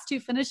lately. Last 2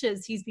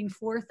 finishes, he's been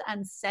 4th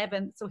and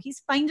 7th. So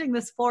he's finding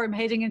this form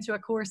heading into a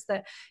course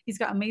that he's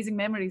got amazing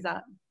memories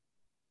at.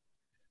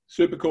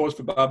 Super course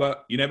for Bubba.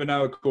 You never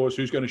know, of course,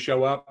 who's going to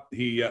show up.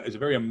 He is a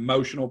very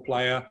emotional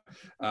player.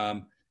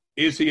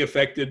 Is he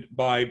affected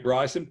by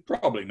Bryson?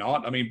 Probably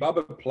not. I mean,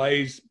 Bubba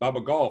plays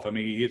Bubba golf. I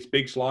mean, he hits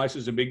big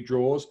slices and big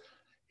draws.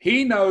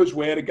 He knows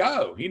where to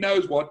go. He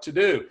knows what to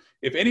do.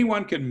 If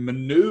anyone can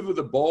maneuver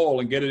the ball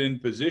and get it in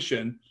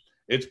position,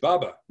 it's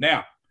Bubba.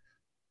 Now,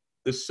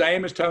 the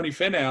same as Tony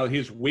Finau,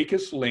 his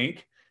weakest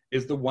link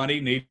is the one he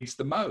needs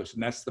the most,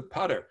 and that's the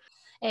putter.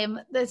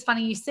 It's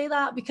funny you say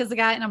that, because the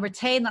guy at number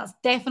 10, that's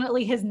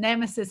definitely his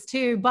nemesis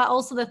too. But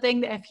also the thing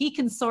that if he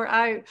can sort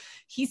out,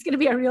 he's going to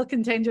be a real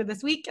contender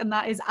this week, and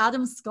that is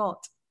Adam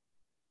Scott.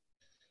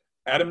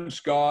 Adam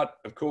Scott,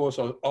 of course,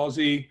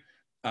 Aussie,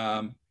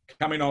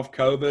 coming off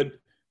COVID.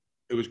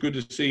 It was good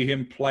to see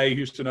him play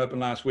Houston Open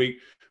last week.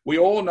 We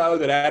all know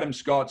that Adam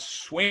Scott's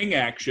swing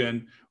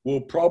action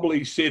will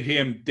probably sit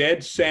him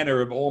dead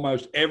center of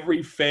almost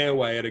every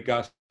fairway at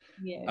Augusta.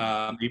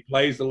 Yeah. He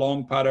plays the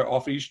long putter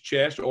off his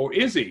chest, or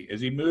is he?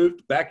 As he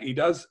moved back, he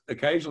does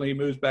occasionally, he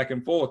moves back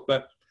and forth.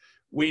 But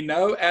we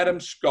know Adam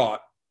Scott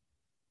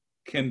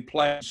can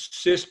play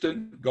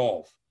consistent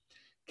golf.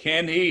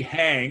 Can he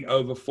hang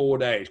over 4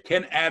 days?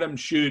 Can Adam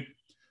shoot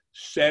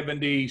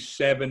 70,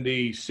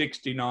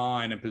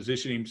 69 and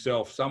position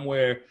himself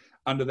somewhere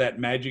under that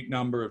magic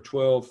number of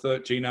 12,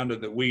 13 under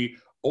that we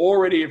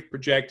already have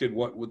projected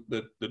what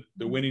the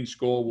winning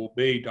score will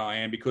be,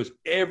 Diane, because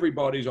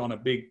everybody's on a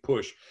big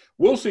push.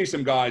 We'll see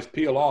some guys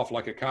peel off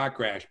like a car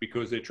crash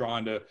because they're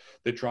trying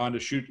to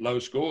shoot low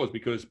scores,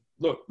 because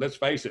look, let's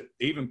face it,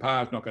 even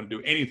par's not going to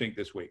do anything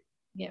this week.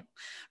 Yeah.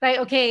 Right.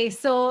 Okay.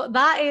 So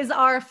that is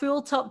our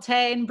full top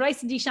 10.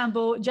 Bryson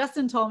DeChambeau,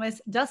 Justin Thomas,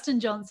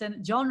 Dustin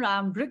Johnson, John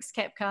Ram, Brooks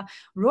Koepka,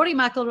 Rory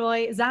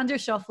McIlroy, Xander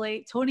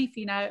Schauffele, Tony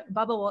Finau,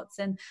 Bubba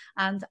Watson,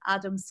 and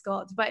Adam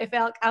Scott. But if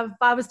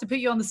I was to put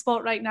you on the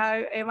spot right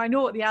now, I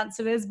know what the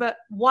answer is, but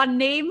one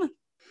name.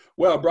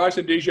 Well,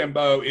 Bryson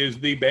DeChambeau is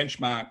the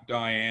benchmark,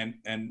 Diane,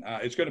 and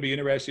it's going to be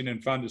interesting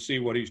and fun to see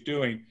what he's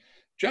doing.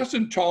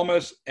 Justin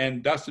Thomas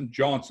and Dustin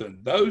Johnson,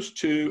 those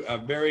two are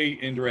very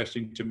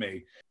interesting to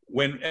me.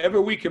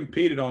 Whenever we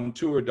competed on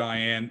tour,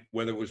 Diane,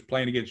 whether it was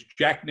playing against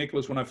Jack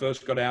Nicklaus when I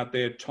first got out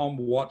there, Tom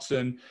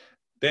Watson,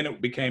 then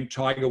it became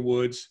Tiger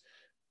Woods.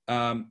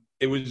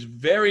 It was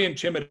very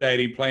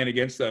intimidating playing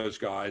against those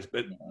guys,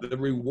 but the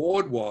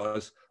reward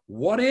was,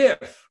 what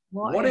if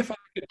I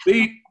could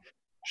beat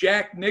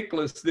Jack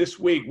Nicklaus this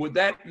week? Would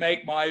that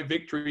make my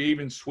victory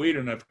even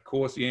sweeter? And of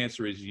course, the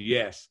answer is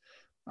yes.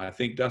 I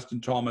think Dustin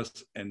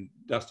Thomas and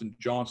Dustin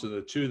Johnson are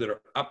the two that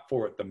are up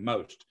for it the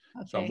most.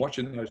 Okay. So I'm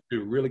watching those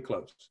two really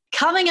close.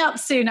 Coming up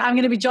soon, I'm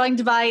going to be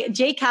joined by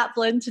Jay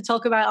Kaplan to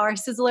talk about our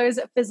Sizzlers,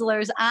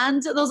 Fizzlers,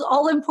 and those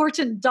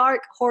all-important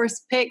dark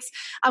horse picks.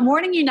 I'm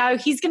warning you now,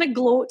 he's going to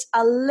gloat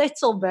a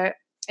little bit,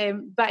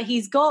 but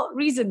he's got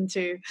reason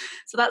to.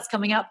 So that's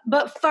coming up.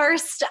 But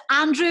first,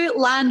 Andrew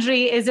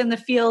Landry is in the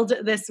field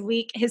this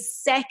week, his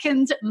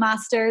second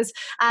Masters,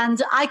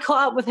 and I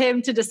caught up with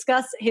him to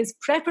discuss his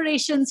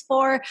preparations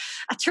for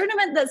a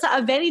tournament that's at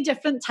a very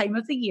different time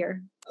of the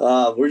year.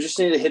 We just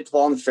need to hit the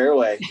ball in the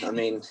fairway. I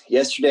mean,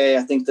 yesterday,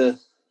 I think the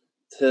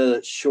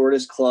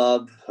shortest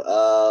club,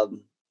 I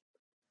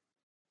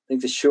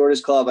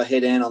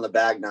hit in on the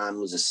bag nine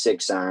was a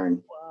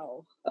 6-iron.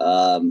 Wow.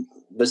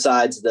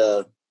 Besides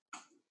I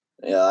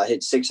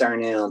hit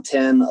 6-iron in on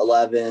 10,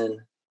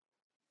 11,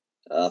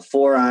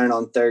 4-iron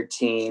on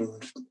 13,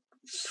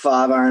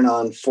 5-iron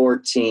on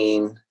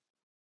 14,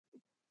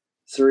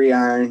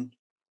 3-iron,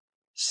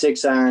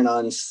 6-iron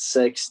on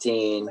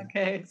 16,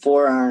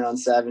 4-iron on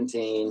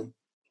 17,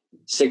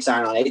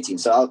 6-iron on 18.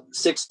 So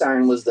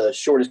 6-iron was the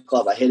shortest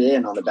club I hit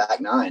in on the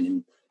back nine.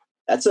 And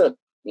that's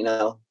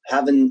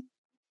having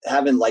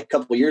like a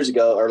couple of years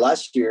ago or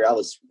last year, I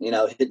was,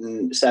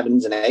 hitting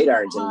 7s and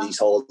 8-irons in these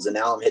holes. And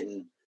now I'm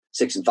hitting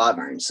 6 and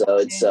 5-irons. So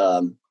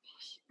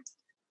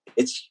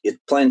it's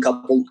playing a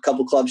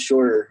couple clubs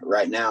shorter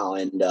right now.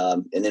 And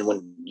then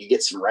when you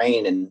get some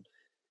rain and,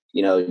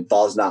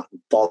 ball's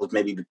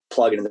maybe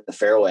plugging into the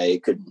fairway,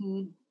 it could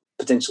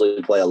potentially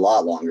play a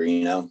lot longer,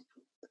 The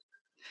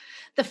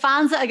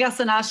fans at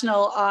Augusta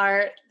National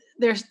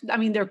they're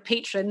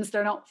patrons,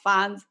 they're not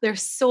fans. They're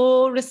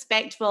so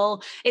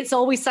respectful. It's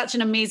always such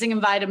an amazing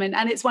environment.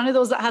 And it's one of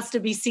those that has to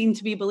be seen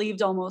to be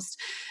believed almost.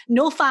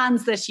 No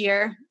fans this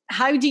year.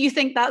 How do you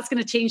think that's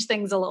going to change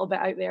things a little bit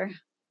out there?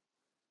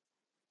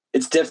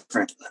 It's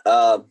different.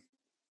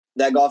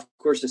 That golf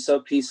course is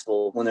so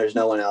peaceful when there's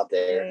no one out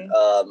there.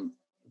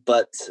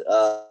 But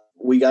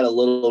we got a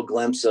little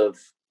glimpse of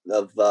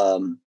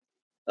some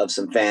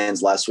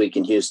fans last week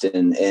in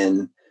Houston,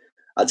 and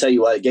I'll tell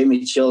you what, it gave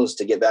me chills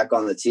to get back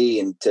on the tee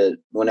and to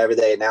whenever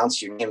they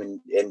announced your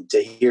name and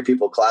to hear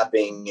people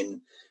clapping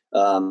and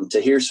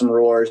to hear some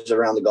roars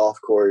around the golf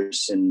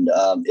course, and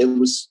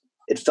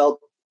it felt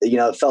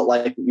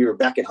like you were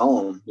back at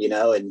home,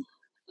 and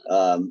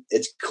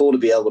it's cool to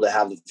be able to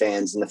have the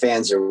fans, and the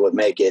fans are what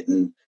make it.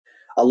 And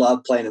I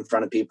love playing in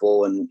front of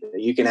people, and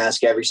you can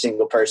ask every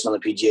single person on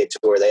the PGA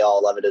Tour. They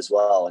all love it as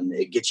well. And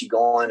it gets you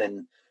going.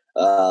 And,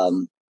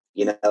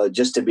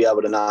 just to be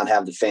able to not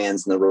have the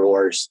fans and the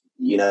roars,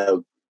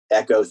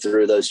 echo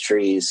through those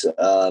trees.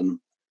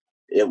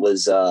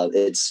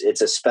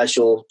 It's a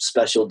special,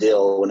 special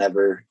deal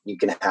whenever you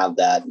can have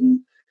that.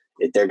 And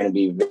they're going to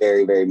be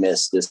very, very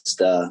missed this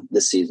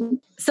season.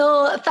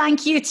 So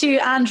thank you to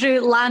Andrew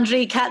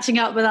Landry catching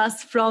up with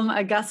us from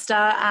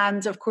Augusta,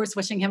 and of course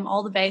wishing him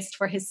all the best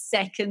for his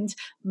second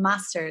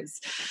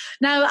Masters.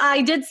 Now,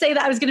 I did say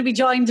that I was going to be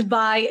joined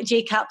by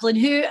Jay Kaplan,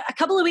 who a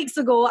couple of weeks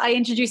ago I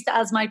introduced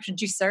as my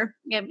producer.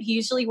 He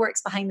usually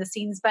works behind the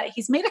scenes, but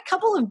he's made a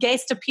couple of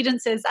guest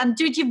appearances, and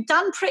dude, you've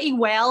done pretty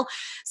well.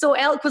 So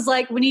Elk was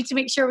like, we need to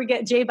make sure we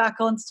get Jay back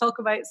on to talk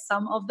about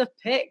some of the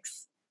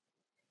picks.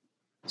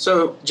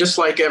 So just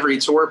like every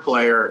tour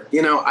player,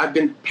 I've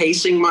been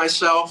pacing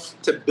myself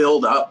to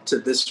build up to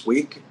this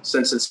week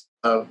since it's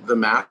the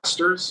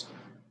Masters.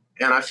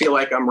 And I feel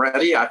like I'm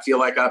ready. I feel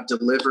like I've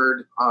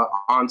delivered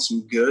on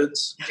some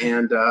goods.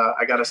 And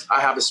I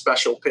have a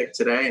special pick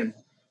today and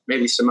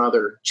maybe some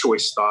other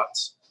choice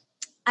thoughts.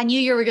 I knew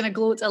you were going to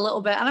gloat a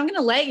little bit. And I'm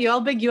going to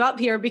I'll big you up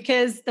here,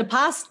 because the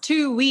past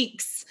 2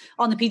 weeks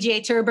on the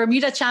PGA Tour,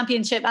 Bermuda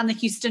Championship and the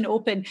Houston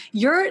Open,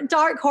 your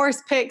dark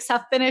horse picks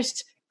have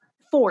finished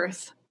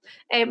 4th.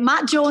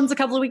 Matt Jones a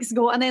couple of weeks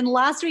ago, and then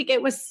last week it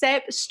was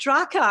Sepp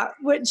Straka,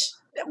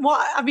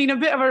 a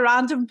bit of a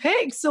random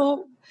pick.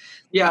 So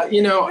yeah,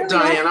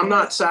 Diane, I'm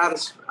not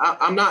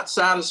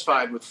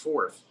satisfied with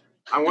 4th.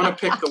 I want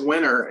to pick the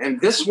winner,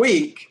 and this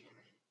week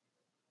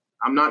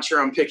I'm not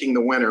sure I'm picking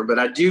the winner, but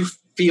I do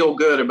feel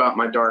good about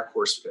my dark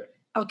horse pick.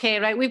 Okay,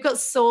 right. We've got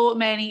so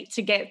many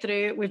to get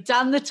through. We've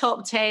done the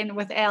top 10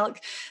 with Elk.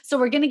 So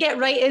we're going to get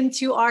right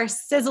into our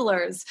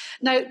Sizzlers.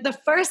 Now, the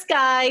first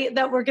guy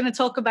that we're going to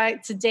talk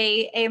about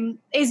today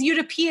is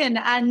European.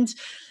 And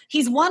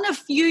he's one of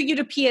few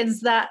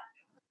Europeans that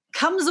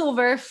comes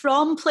over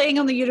from playing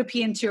on the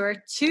European Tour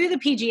to the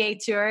PGA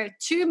Tour,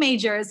 to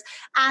majors,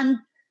 and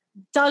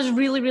does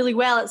really, really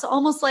well. It's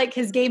almost like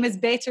his game is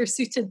better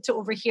suited to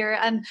over here.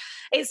 And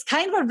it's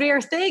kind of a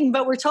rare thing,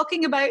 but we're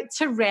talking about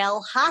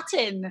Tyrrell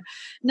Hatton.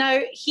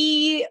 Now,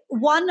 he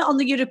won on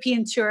the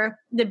European Tour,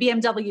 the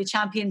BMW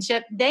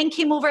Championship, then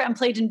came over and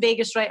played in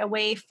Vegas right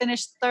away,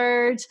 finished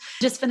third,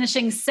 just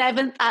finishing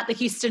 7th at the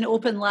Houston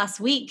Open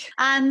last week.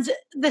 And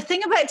the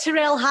thing about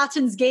Tyrrell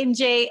Hatton's game,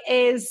 Jay,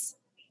 is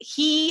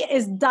he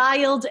is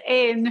dialed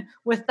in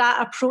with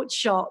that approach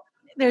shot.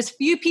 There's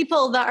few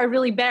people that are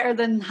really better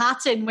than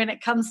Hatton when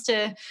it comes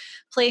to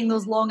playing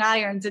those long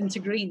irons into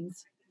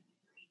greens.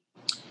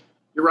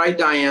 You're right,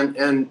 Diane.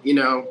 And,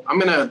 I'm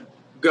going to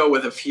go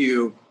with a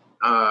few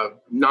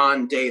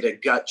non-data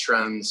gut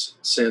trends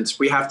since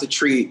we have to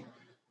treat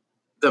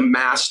the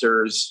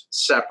Masters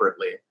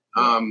separately.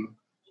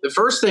 The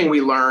first thing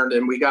we learned,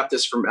 and we got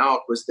this from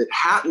Elk, was that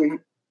Hatton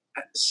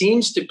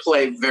seems to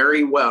play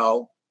very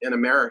well in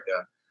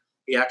America.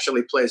 He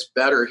actually plays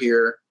better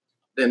here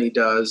than he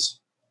does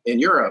in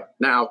Europe.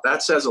 Now,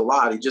 that says a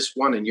lot. He just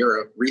won in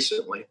Europe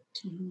recently.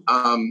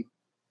 Mm-hmm.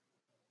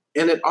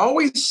 And it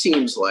always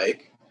seems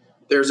like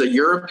there's a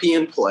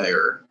European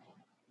player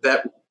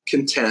that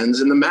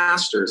contends in the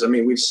Masters. I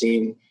mean, we've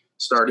seen,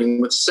 starting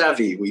with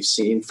Seve, we've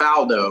seen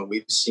Faldo,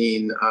 we've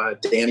seen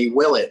Danny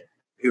Willett,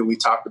 who we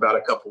talked about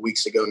a couple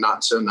weeks ago,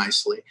 not so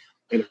nicely.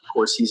 And, of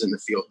course, he's in the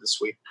field this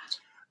week.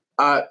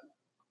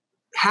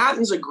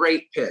 Hatton's a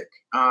great pick.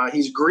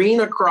 He's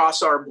green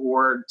across our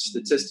board,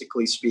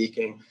 statistically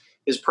speaking.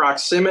 His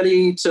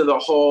proximity to the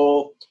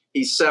hole,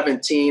 he's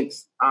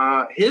 17th.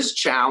 His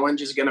challenge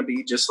is going to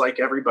be just like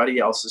everybody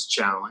else's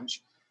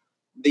challenge.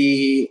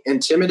 The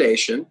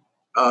intimidation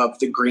of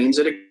the greens,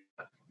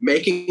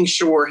 making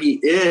sure he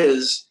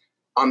is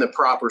on the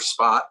proper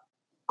spot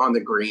on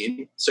the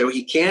green so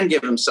he can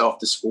give himself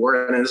the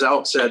score. And as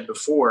Elk said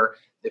before,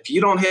 if you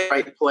don't hit the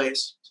right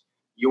place,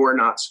 you're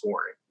not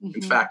scoring. Mm-hmm.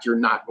 In fact, you're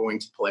not going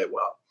to play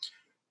well.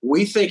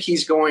 We think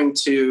he's going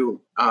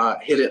to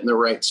hit it in the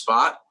right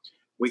spot.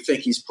 We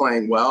think he's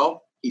playing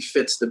well. He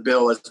fits the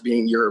bill as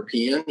being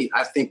European.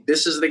 I think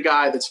this is the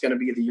guy that's going to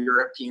be the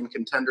European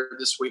contender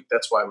this week.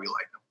 That's why we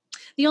like him.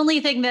 The only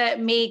thing that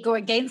may go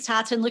against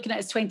Hatton, looking at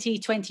his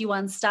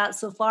 2021 stats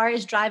so far,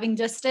 is driving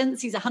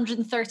distance. He's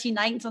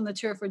 139th on the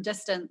tour for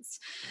distance.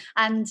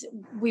 And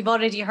we've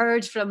already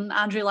heard from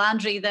Andrew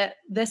Landry that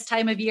this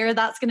time of year,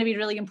 that's going to be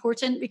really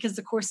important because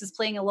the course is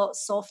playing a lot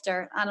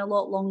softer and a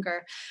lot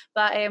longer.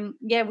 But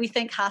we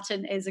think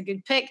Hatton is a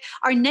good pick.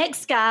 Our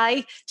next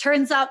guy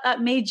turns up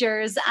at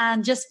majors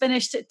and just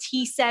finished at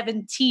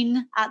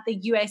T17 at the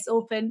US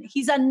Open.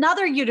 He's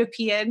another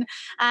European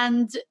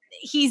and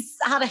he's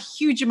had a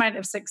huge amount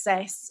of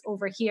success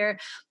over here.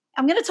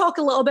 I'm going to talk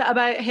a little bit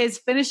about his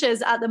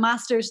finishes at the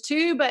Masters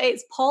too, but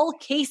it's Paul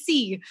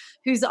Casey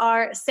who's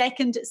our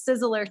second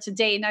Sizzler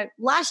today. Now,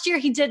 last year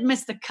he did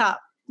miss the cut,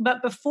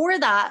 but before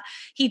that,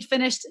 he'd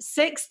finished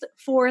 6th,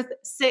 4th,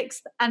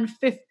 6th, and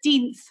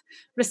 15th,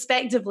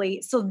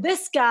 respectively. So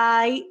this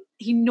guy,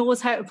 he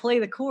knows how to play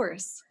the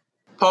course.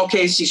 Paul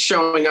Casey's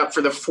showing up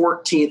for the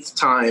 14th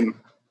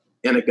time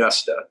in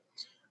Augusta.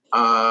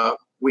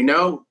 We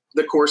know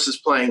the course is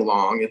playing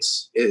long.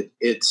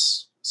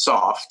 It's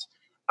soft.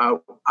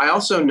 I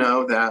also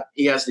know that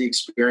he has the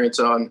experience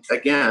on,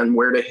 again,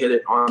 where to hit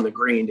it on the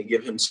green to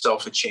give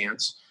himself a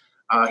chance.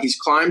 He's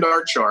climbed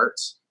our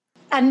charts.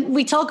 And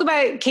we talk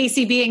about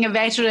Casey being a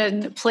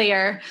veteran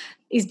player.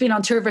 He's been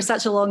on tour for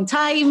such a long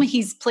time.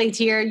 He's played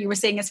here, you were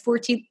saying, his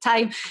 14th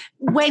time.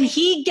 When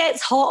he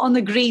gets hot on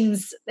the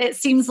greens, it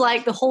seems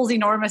like the hole's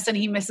enormous and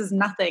he misses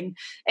nothing.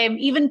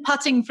 Even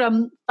putting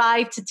from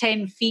 5 to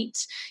 10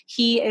 feet,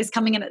 he is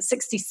coming in at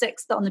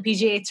 66th on the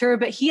PGA Tour,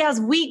 but he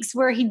has weeks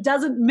where he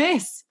doesn't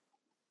miss.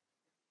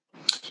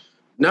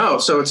 No,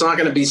 so it's not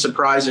going to be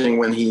surprising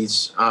when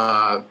he's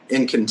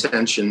in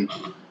contention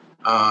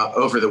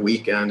over the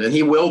weekend, and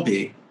he will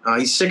be.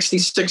 He's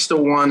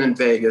 66-1 in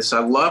Vegas.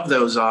 I love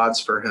those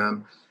odds for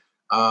him.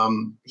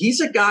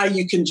 He's a guy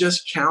you can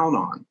just count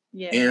on.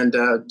 Yeah. And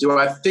do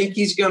I think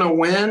he's going to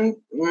win?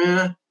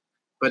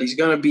 But he's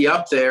going to be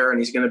up there, and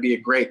he's going to be a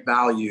great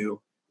value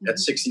at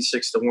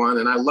 66-1.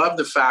 And I love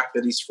the fact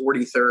that he's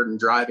 43rd in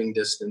driving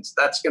distance.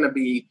 That's going to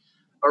be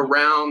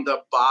around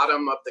the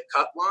bottom of the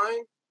cut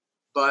line,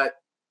 but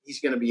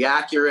he's going to be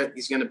accurate.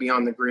 He's going to be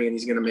on the green.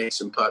 He's going to make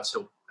some putts.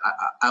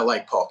 I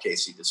like Paul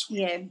Casey this week.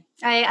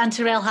 Yeah. And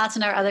Tyrrell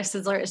Hatton, our other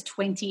Sizzler, is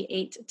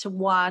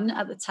 28-1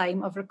 at the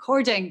time of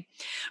recording.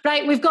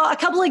 Right, we've got a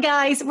couple of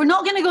guys. We're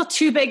not going to go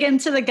too big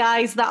into the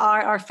guys that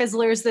are our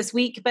Fizzlers this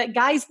week, but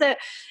guys that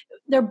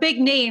they're big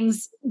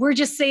names. We're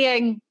just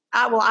saying,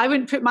 well, I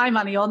wouldn't put my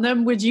money on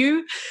them, would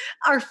you?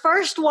 Our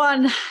first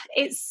one,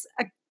 it's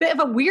a bit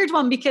of a weird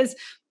one because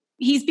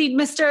he's been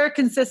Mr.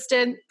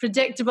 Consistent,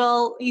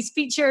 predictable. He's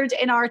featured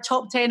in our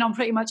top 10 on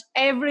pretty much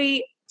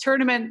every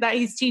tournament that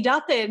he's teed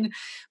up in.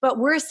 But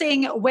we're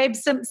saying Webb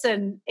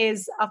Simpson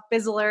is a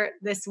fizzler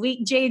this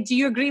week. Jay, do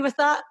you agree with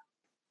that?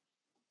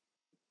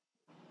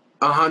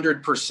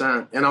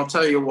 100%. And I'll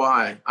tell you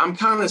why. I'm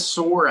kind of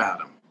sore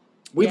at him.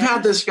 We've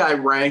had this guy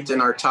ranked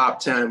in our top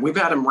 10. We've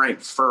had him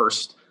ranked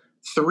first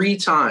 3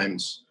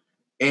 times.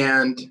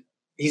 And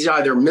he's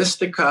either missed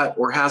the cut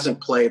or hasn't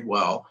played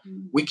well.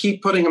 We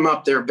keep putting him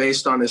up there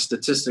based on his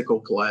statistical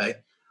play.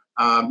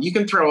 You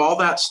can throw all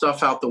that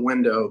stuff out the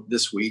window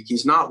this week.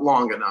 He's not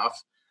long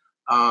enough.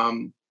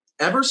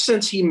 Ever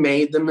since he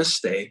made the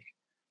mistake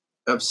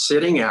of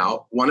sitting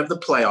out one of the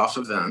playoff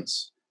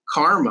events,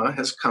 karma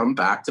has come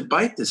back to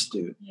bite this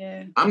dude.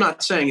 Yeah. I'm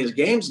not saying his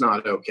game's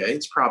not okay.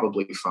 It's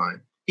probably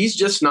fine. He's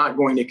just not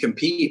going to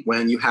compete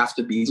when you have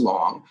to be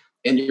long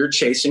and you're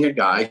chasing a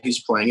guy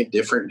who's playing a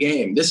different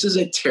game. This is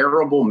a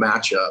terrible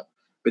matchup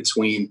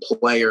between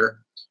player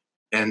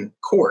and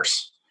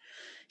course.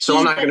 So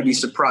I'm not going to be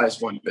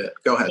surprised one bit.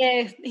 Go ahead.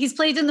 Yeah, he's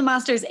played in the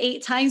Masters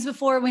 8 times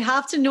before. And we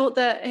have to note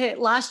that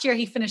last year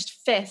he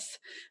finished 5th.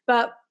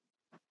 But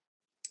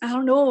I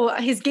don't know,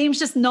 his game's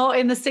just not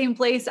in the same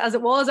place as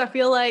it was. I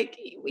feel like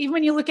even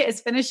when you look at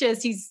his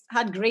finishes, he's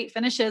had great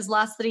finishes,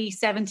 last 3,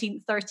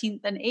 17th,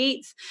 13th and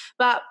 8th.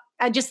 But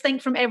I just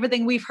think from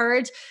everything we've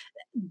heard,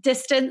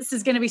 distance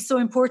is going to be so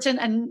important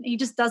and he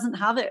just doesn't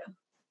have it.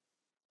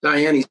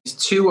 Diane, he's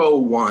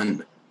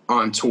 201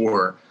 on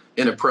tour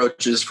in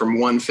approaches from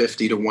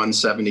 150 to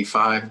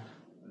 175.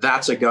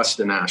 That's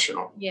Augusta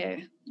National. Yeah.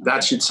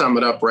 That should sum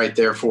it up right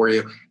there for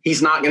you.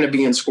 He's not going to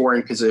be in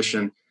scoring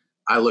position.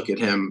 I look at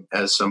him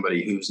as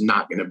somebody who's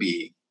not going to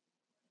be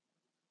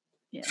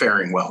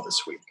faring well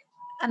this week.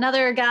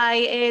 Another guy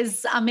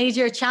is a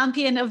major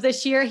champion of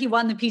this year. He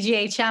won the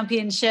PGA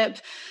Championship.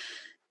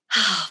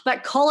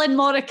 But Colin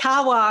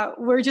Morikawa,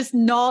 we're just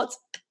not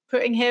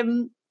putting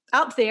him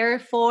up there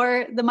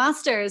for the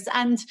Masters.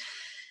 And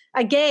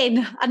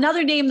again,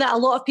 another name that a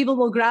lot of people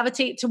will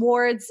gravitate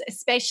towards,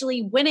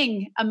 especially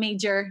winning a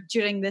major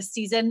during this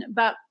season.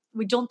 But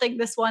we don't think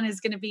this one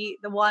is going to be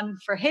the one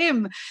for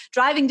him.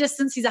 Driving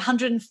distance, he's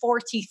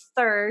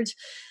 143rd.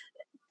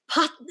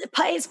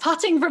 It's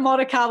putting for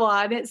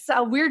Morikawa, and it's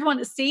a weird one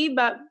to see,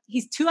 but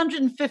he's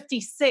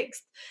 256th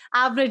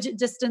average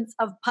distance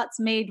of putts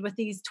made with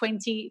these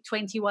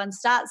 2021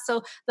 stats.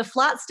 So the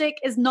flat stick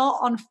is not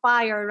on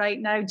fire right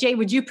now. Jay,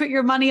 would you put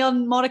your money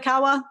on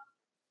Morikawa?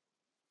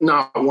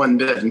 Not one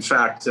bit. In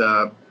fact,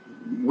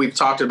 we've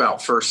talked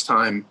about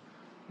first-time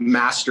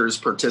Masters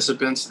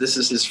participants. This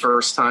is his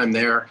first time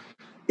there.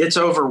 It's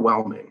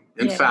overwhelming.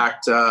 In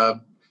fact,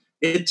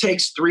 it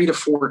takes 3 to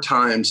 4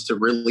 times to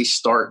really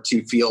start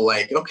to feel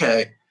like,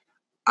 okay,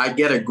 I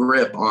get a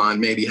grip on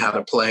maybe how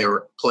to play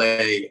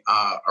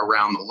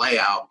around the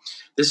layout.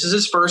 This is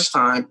his first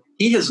time.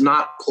 He has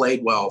not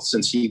played well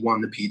since he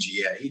won the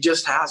PGA. He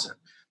just hasn't.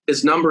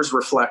 His numbers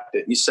reflect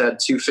it. You said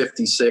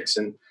 256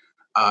 and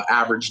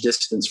average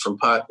distance from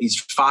putt. He's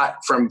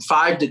from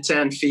 5 to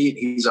 10 feet.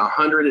 He's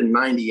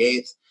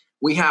 198th.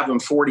 We have him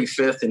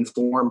 45th in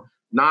form,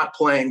 not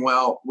playing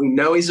well. We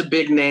know he's a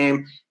big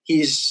name.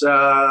 He's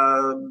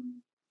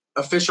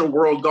official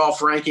world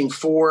golf ranking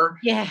 4.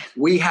 Yeah.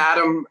 We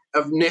had him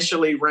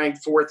initially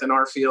ranked 4th in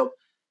our field.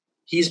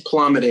 He's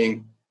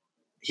plummeting.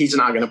 He's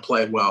not going to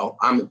play well.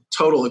 I'm in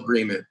total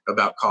agreement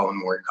about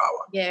Colin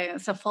Morikawa. Yeah,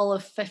 it's a fall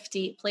of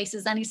 50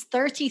 places, and he's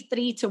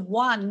 33 to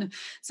 1.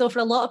 So for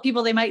a lot of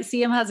people, they might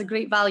see him as a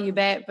great value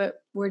bet,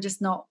 but we're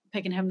just not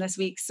picking him this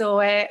week.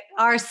 So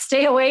our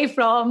stay away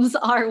froms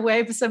are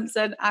Webb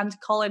Simpson and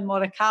Colin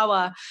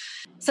Morikawa.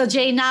 So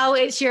Jay, now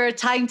it's your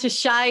time to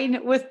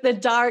shine with the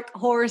dark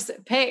horse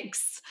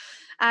picks.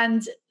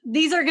 And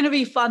these are going to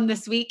be fun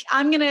this week.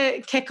 I'm going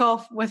to kick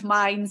off with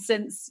mine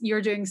since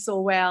you're doing so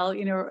well.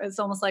 You know, it's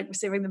almost like we're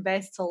saving the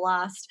best till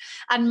last.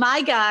 And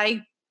my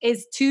guy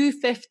is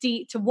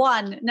 250 to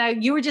 1. Now,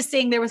 you were just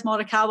saying there with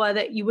Morikawa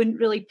that you wouldn't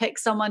really pick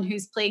someone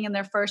who's playing in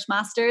their first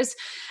Masters.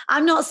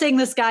 I'm not saying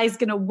this guy's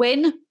going to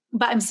win,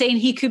 but I'm saying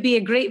he could be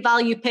a great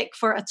value pick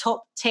for a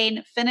top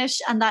 10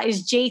 finish, and that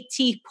is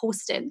JT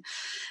Poston.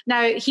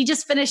 Now, he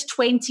just finished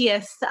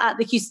 20th at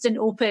the Houston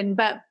Open,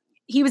 but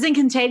he was in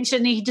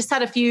contention. He just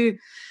had a few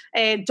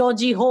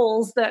dodgy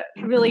holes that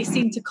really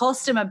seemed to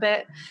cost him a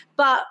bit.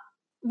 But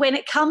when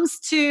it comes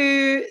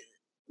to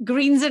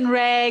greens and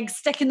regs,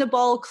 sticking the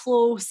ball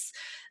close,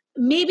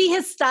 maybe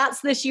his stats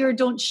this year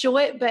don't show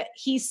it, but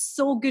he's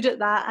so good at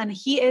that. And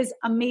he is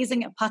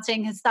amazing at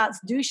putting. His stats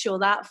do show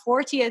that.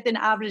 40th in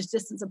average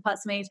distance of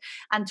putts made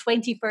and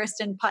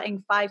 21st in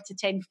putting 5 to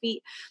 10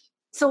 feet.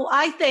 So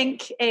I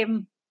think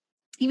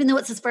even though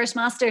it's his first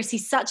Masters,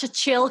 he's such a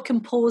chill,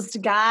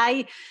 composed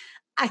guy.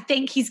 I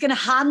think he's going to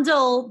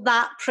handle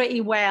that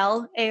pretty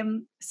well.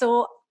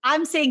 So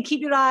I'm saying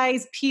keep your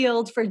eyes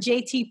peeled for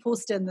JT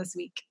Poston this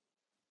week.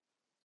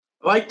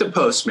 I like the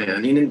postman.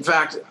 And in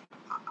fact,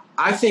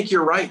 I think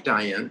you're right,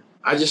 Diane.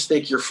 I just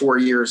think you're 4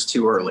 years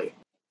too early.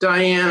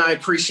 Diane, I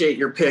appreciate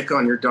your pick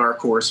on your dark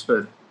horse,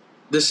 but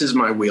this is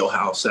my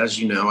wheelhouse. As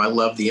you know, I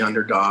love the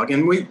underdog.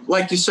 And we,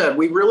 like you said,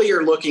 we really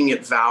are looking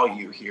at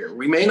value here.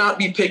 We may not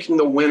be picking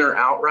the winner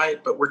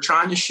outright, but we're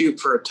trying to shoot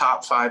for a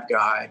top 5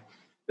 guy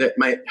that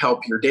might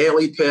help your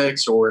daily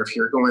picks or if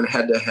you're going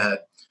head to head.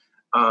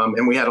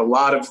 And we had a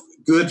lot of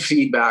good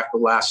feedback the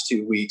last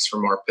 2 weeks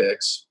from our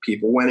picks,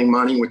 people winning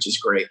money, which is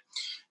great.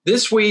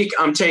 This week,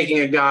 I'm taking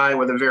a guy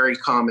with a very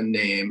common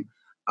name.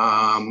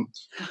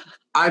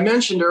 I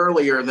mentioned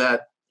earlier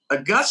that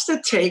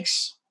Augusta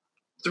takes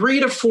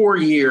 3 to 4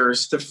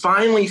 years to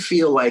finally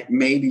feel like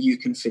maybe you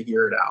can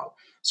figure it out.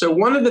 So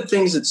one of the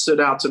things that stood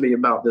out to me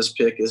about this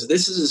pick is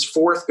this is his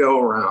 4th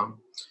go around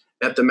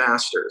at the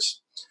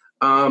Masters.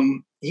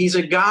 He's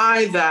a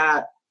guy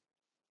that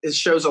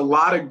shows a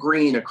lot of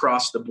green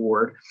across the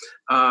board.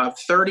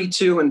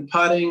 32 in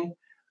putting.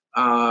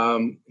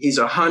 He's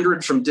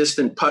 100 from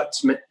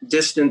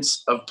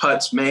distance of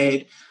putts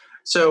made.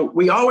 So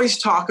we always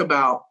talk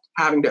about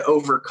having to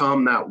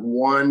overcome that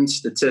one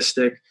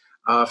statistic.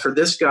 For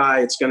this guy,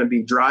 it's going to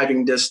be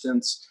driving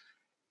distance.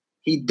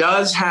 He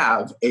does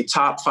have a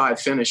top 5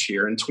 finish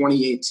here. In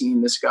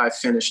 2018, this guy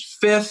finished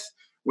 5th,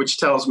 which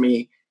tells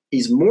me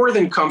he's more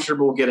than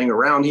comfortable getting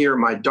around here.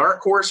 My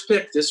dark horse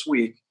pick this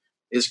week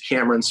is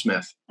Cameron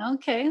Smith.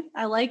 Okay,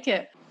 I like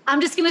it. I'm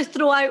just going to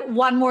throw out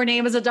one more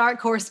name as a dark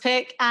horse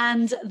pick,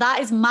 and that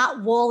is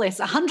Matt Wallace.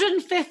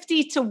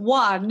 150 to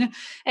 1,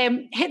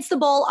 hits the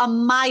ball a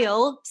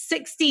mile,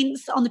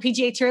 16th on the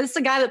PGA Tour. This is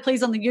a guy that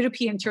plays on the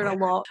European Tour a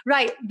lot.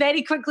 Right,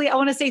 very quickly, I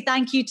want to say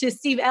thank you to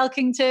Steve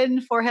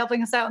Elkington for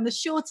helping us out on the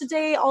show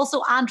today.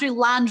 Also, Andrew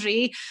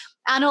Landry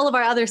and all of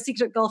our other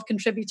Secret Golf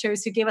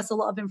contributors who gave us a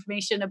lot of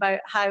information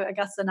about how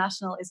Augusta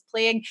National is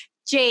playing.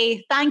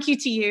 Jay, thank you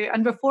to you.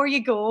 And before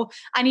you go,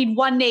 I need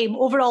one name,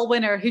 overall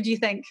winner. Who do you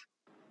think?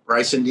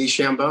 Bryson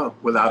DeChambeau,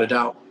 without a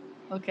doubt.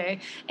 Okay.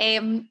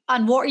 And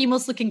what are you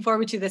most looking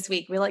forward to this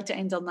week? We like to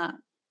end on that.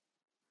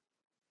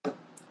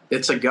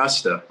 It's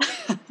Augusta.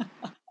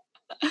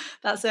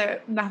 That's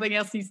it. Nothing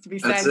else needs to be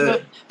said.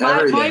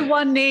 That's it. My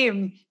one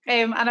name,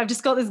 and I've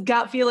just got this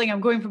gut feeling I'm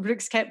going for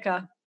Brooks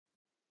Koepka.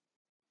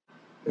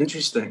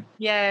 Interesting.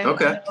 Yeah.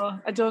 Okay.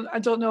 I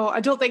don't know. I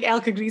don't think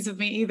Elk agrees with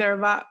me either,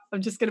 but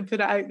I'm just going to put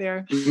it out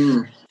there.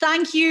 Mm-hmm.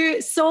 Thank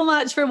you so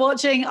much for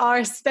watching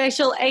our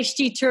special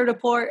SG Tour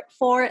report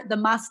for the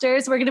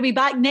Masters. We're going to be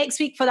back next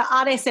week for the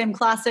RSM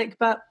Classic,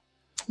 but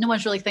no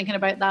one's really thinking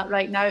about that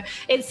right now.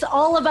 It's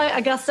all about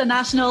Augusta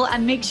National,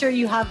 and make sure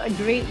you have a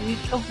great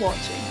week of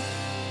watching.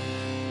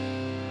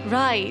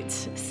 Right.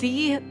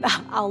 See,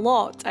 a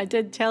lot. I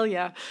did tell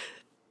you.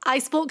 I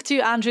spoke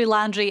to Andrew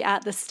Landry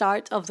at the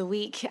start of the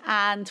week,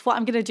 and what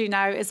I'm going to do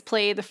now is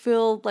play the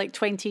full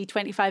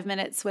 20-25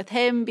 minutes with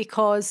him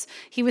because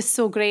he was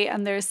so great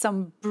and there's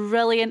some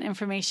brilliant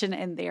information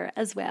in there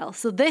as well.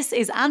 So this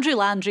is Andrew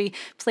Landry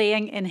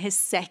playing in his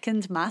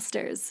 2nd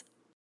Masters.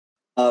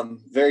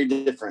 Very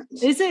different.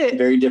 Is it?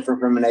 Very different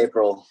from an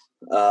April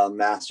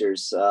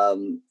Masters.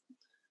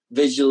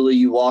 Visually,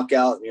 you walk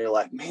out and you're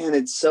like, man,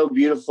 it's so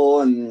beautiful,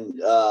 and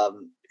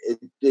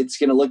it's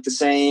going to look the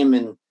same,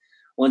 and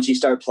once you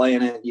start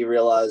playing it, you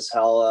realize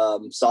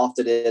how soft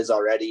it is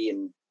already,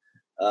 and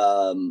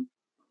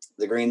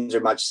the greens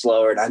are much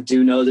slower. And I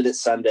do know that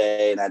it's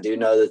Sunday, and I do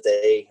know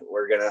that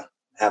we're going to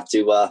have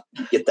to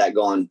get that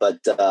going. But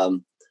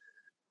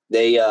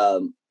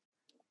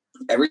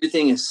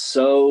everything is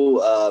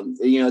so,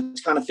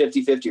 it's kind of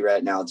 50-50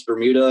 right now. It's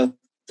Bermuda,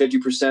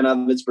 50%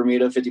 of it's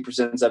Bermuda,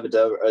 50% of it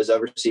is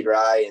overseas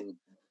rye, and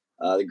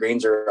the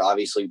greens are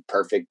obviously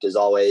perfect as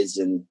always.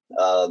 And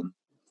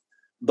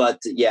but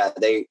yeah,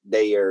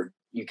 they are.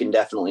 You can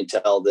definitely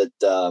tell that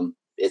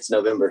it's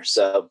November.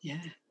 So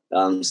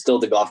still,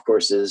 the golf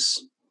course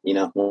is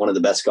one of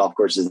the best golf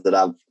courses that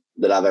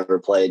I've ever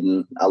played,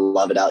 and I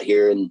love it out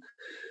here. And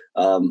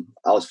I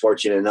was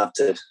fortunate enough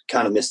to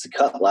kind of miss the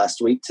cut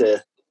last week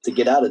to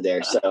get out of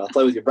there. So I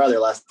played with your brother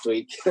last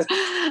week.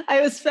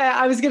 I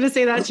was going to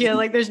say that to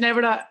you. There's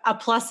never a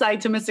plus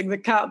side to missing the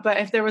cut, but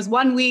if there was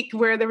one week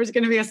where there was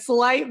going to be a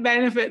slight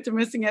benefit to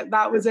missing it,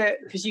 that was it,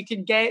 because you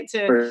could get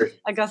to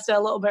Augusta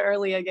a little bit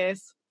early, I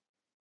guess.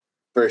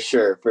 For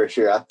sure.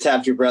 I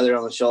tapped your brother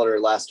on the shoulder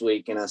last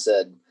week and I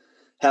said,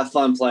 have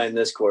fun playing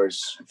this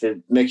course. If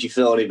it makes you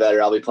feel any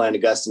better, I'll be playing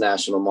Augusta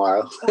National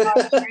tomorrow.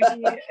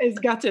 He is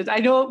gutted. I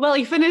know. Well,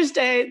 he finished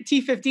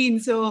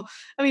T15, so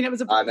it was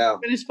a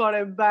finish for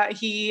him. But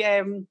he,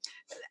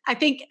 I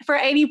think, for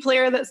any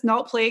player that's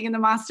not playing in the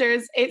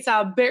Masters, it's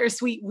a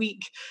bittersweet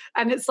week.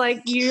 And it's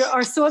like you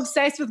are so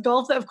obsessed with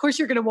golf that, of course,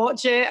 you're going to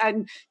watch it,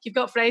 and you've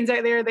got friends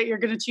out there that you're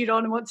going to cheer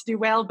on and want to do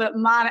well. But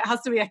man, it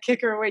has to be a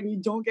kicker when you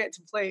don't get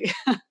to play.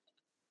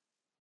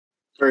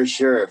 For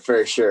sure.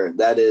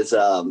 That is,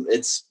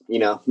 it's,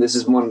 this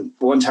is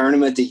one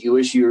tournament that you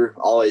wish you were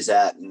always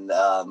at. And,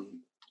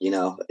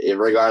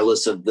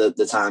 regardless of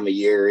the time of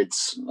year,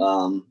 it's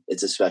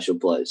a special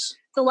place.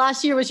 So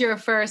last year was your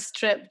first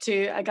trip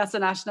to Augusta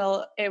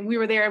National. And we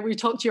were there. We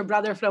talked to your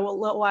brother for a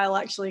little while,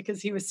 actually, because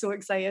he was so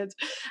excited.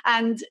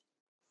 And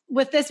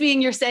with this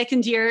being your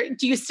 2nd year,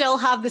 do you still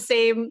have the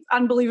same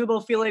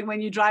unbelievable feeling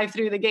when you drive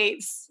through the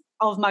gates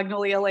of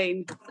Magnolia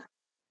Lane?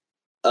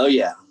 Oh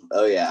yeah.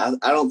 Oh yeah.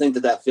 I don't think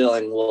that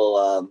feeling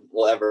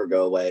will ever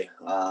go away.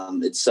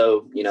 It's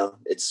so,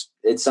 it's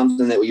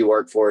something that you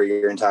work for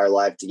your entire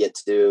life to get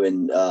to.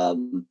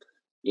 And,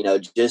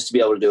 just to be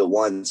able to do it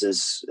once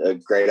is a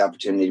great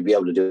opportunity to be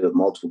able to do it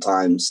multiple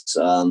times.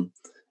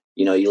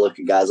 You look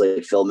at guys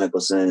like Phil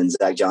Mickelson and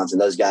Zach Johnson,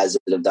 those guys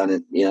that have done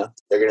it,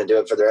 they're going to do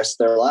it for the rest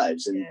of their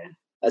lives. And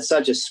that's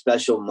such a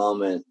special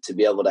moment to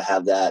be able to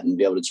have that and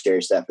be able to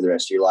cherish that for the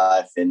rest of your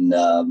life. And,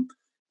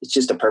 it's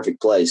just a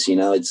perfect place.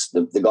 It's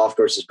the golf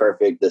course is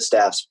perfect. The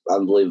staff's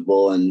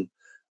unbelievable. And,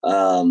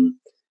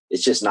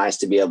 it's just nice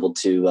to be able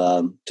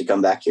to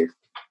come back here.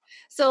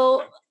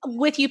 So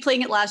with you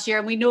playing it last year,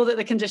 and we know that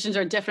the conditions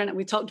are different, and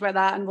we talked about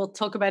that, and we'll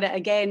talk about it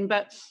again.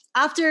 But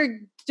after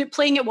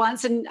playing it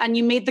once and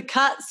you made the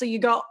cut, so you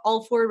got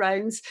all 4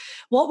 rounds,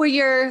 what were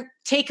your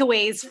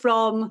takeaways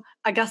from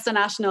Augusta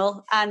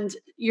National and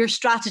your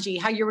strategy,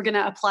 how you were going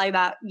to apply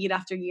that year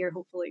after year,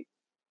 hopefully?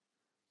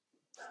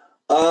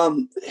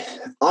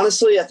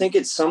 Honestly, I think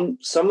it's some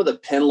of the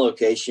pin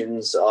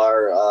locations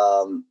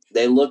are,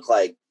 they look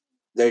like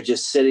they're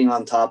just sitting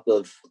on top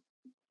of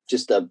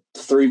just a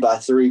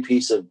 3x3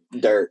 piece of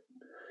dirt,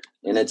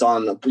 and it's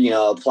on, a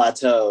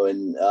plateau.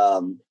 And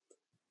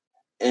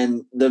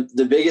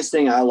the biggest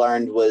thing I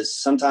learned was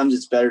sometimes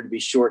it's better to be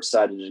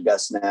short-sighted at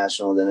Augusta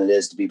National than it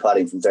is to be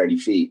putting from 30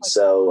 feet.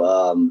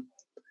 So,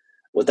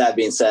 with that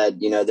being said,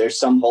 there's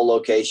some hole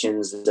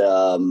locations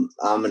that,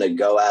 I'm going to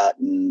go at,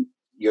 and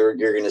you're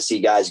going to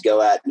see guys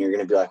go at, and you're going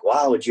to be like,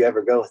 wow, would you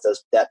ever go with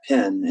that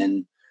pin?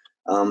 And,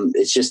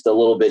 it's just a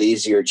little bit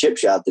easier chip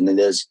shot than it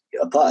is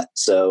a putt.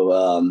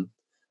 So,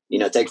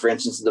 take for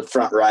instance, the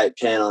front right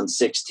pin on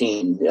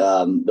 16,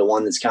 the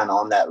one that's kind of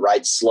on that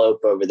right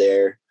slope over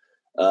there.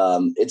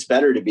 It's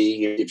better to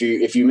be,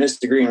 if you miss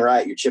the green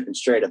right, you're chipping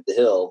straight up the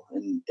hill.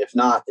 And if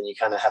not, then you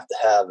kind of have to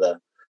have a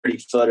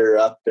 30-footer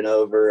up and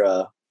over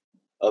a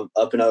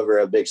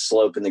big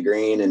slope in the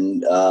green,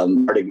 and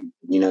hard to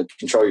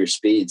control your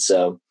speed.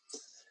 So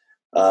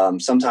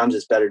sometimes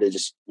it's better to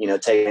just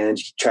take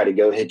advantage, try to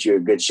go hit you a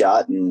good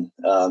shot, and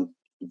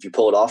if you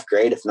pull it off,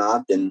 great. If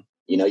not, then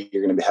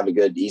you're going to have a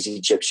good easy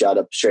chip shot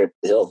up straight up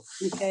the hill.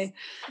 Okay.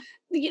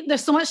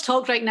 There's so much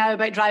talk right now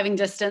about driving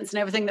distance and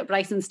everything that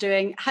Bryson's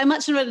doing. How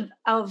much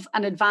of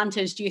an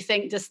advantage do you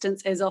think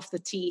distance is off the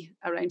tee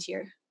around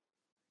here?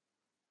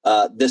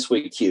 This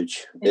week,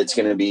 huge. It's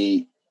going to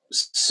be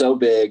so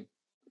big,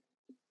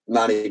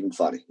 not even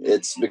funny.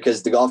 It's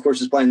because the golf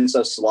course is playing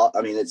so slow.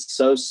 I mean, it's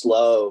so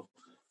slow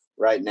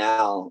right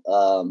now.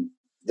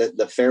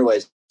 The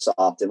fairway's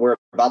soft, and we're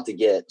about to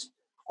get,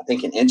 I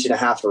think, 1.5 inches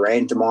of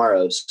rain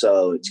tomorrow.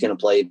 So it's going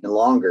to play even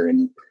longer.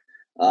 And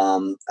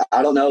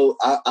I don't know.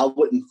 I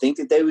wouldn't think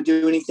that they would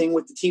do anything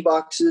with the tee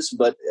boxes,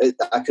 but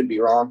I could be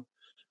wrong.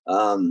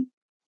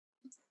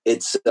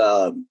 It's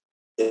going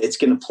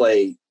to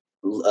play.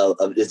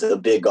 It's a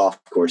big golf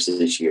course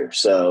this year.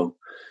 So,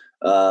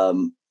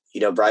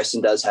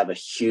 Bryson does have a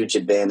huge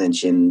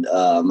advantage. And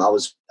I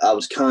was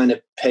kind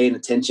of paying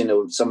attention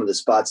to some of the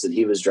spots that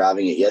he was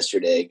driving at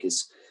yesterday,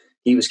 because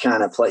he was playing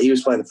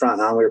the front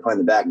 9, we were playing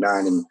the back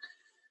 9, and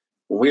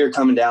when we were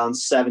coming down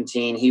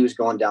 17, he was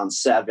going down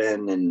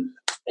 7, and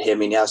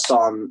I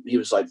saw him, he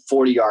was like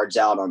 40 yards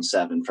out on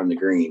 7 from the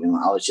green, and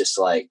I was just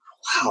like,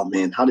 wow,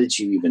 man, how did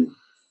you even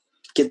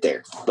get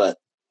there?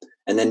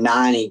 And then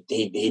 9,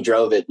 he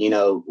drove it,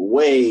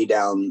 way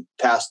down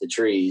past the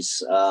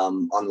trees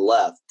on the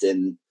left,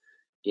 and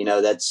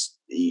that's,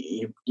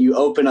 you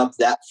open up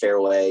that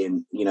fairway,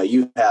 and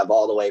you have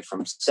all the way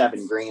from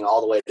 7 green all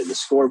the way to the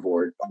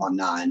scoreboard on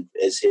 9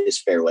 is his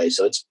fairway.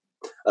 So it's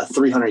a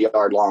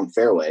 300-yard long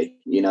fairway,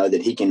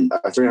 that he can,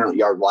 a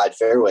 300-yard wide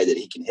fairway that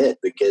he can hit,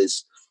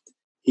 because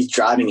he's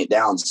driving it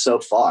down so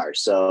far.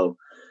 So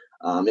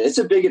it's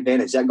a big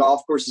advantage. That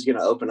golf course is going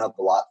to open up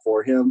a lot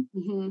for him.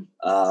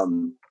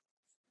 Mm-hmm.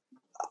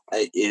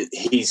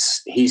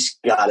 He's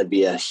got to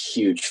be a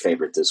huge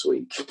favorite this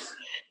week.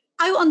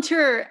 Out on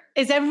tour,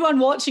 is everyone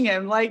watching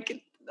him?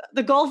 Like,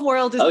 the golf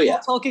world is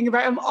talking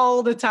about him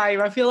all the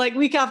time. I feel like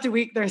week after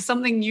week, there's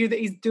something new that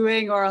he's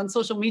doing, or on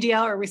social media,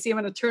 or we see him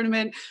in a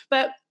tournament.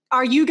 But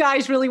are you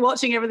guys really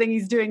watching everything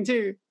he's doing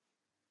too?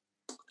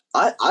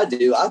 I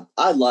do.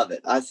 I love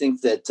it. I think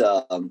that,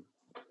 I'll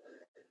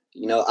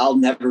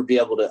never be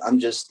able to, I'm a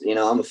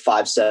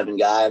 5'7"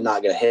 guy. I'm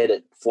not going to hit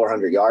it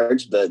 400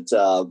 yards, but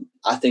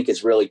I think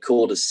it's really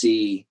cool to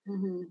see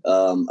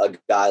a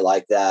guy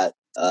like that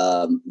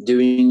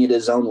doing it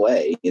his own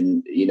way,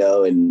 and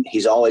and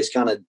he's always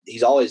done it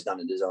his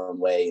own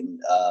way,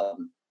 and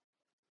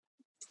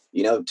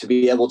to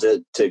be able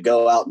to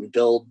go out and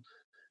build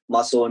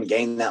muscle and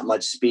gain that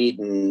much speed,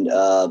 and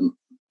go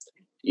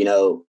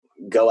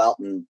out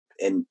and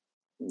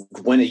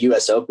win a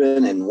US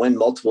Open and win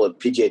multiple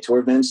PGA Tour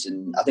events,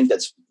 and I think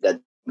that's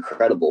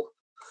incredible.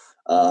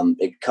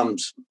 It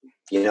comes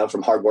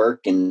from hard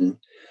work, and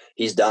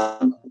he's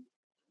doing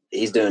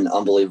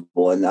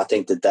unbelievable. And I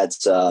think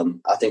that's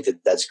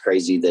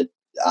crazy. That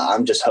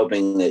I'm just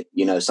hoping that,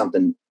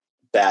 something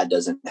bad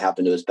doesn't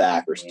happen to his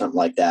back or something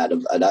like that.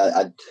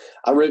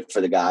 I root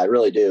for the guy. I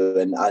really do.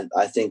 And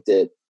I think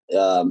that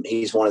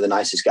He's one of the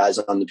nicest guys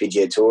on the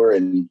PGA Tour,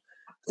 and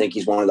I think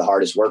he's one of the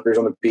hardest workers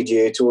on the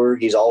PGA Tour.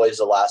 He's always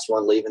the last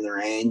one leaving the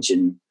range,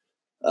 and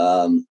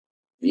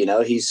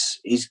he's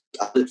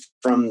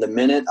from the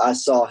minute I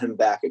saw him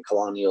back at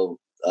Colonial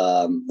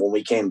when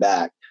we came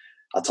back.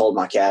 I told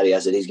my caddy, I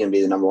said, he's going to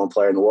be the number one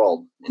player in the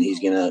world, and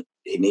he's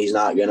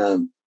not going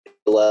to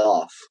let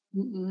off.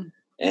 Mm-mm.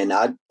 And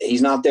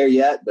he's not there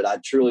yet, but I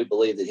truly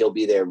believe that he'll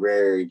be there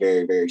very,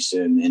 very, very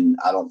soon. And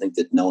I don't think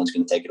that no one's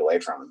going to take it away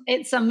from him.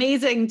 It's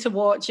amazing to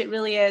watch. It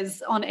really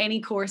is on any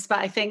course. But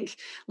I think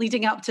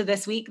leading up to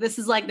this week, this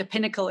is like the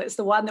pinnacle. It's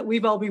the one that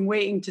we've all been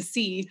waiting to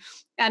see.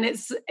 And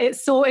it's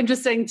so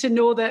interesting to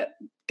know that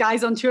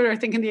guys on tour are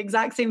thinking the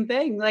exact same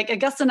thing. Like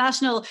Augusta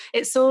National,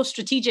 it's so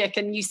strategic,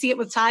 and you see it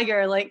with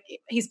Tiger. Like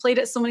he's played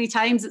it so many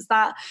times. It's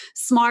that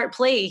smart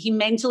play. He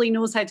mentally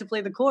knows how to play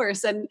the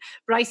course, and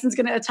Bryson's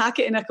going to attack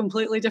it in a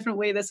completely different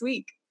way this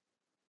week.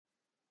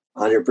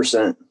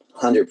 100%.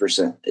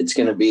 It's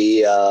going to be,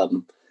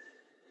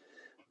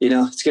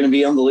 it's going to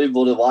be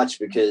unbelievable to watch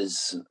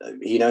because,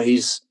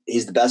 he's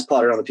the best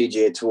putter on the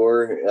PGA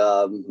Tour,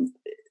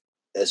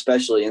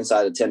 especially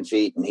inside of 10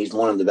 feet. And he's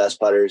one of the best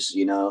putters,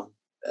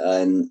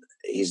 and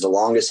he's the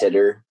longest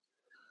hitter.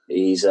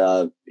 He's,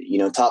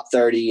 top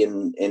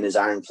 30 in his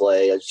iron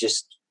play. It's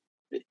just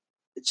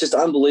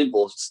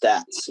unbelievable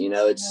stats.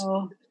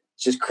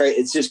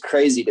 It's just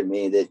crazy to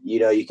me that,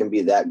 you can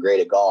be that great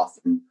at golf.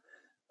 And,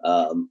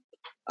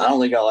 I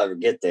don't think I'll ever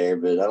get there,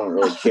 but I don't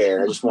really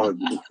care. I just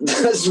want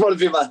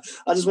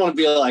to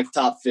be like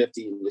top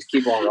 50 and just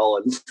keep on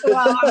rolling.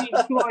 Well,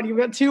 come on, you've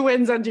got 2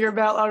 wins under your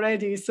belt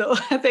already, so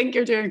I think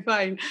you're doing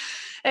fine.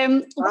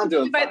 I'm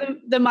doing about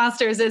fine. The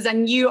Masters is,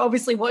 and you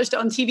obviously watched it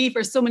on TV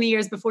for so many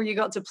years before you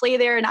got to play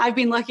there, and I've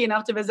been lucky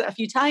enough to visit a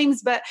few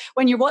times, but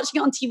when you're watching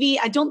it on TV,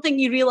 I don't think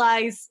you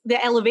realize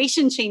the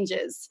elevation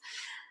changes.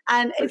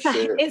 And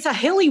it's a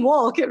hilly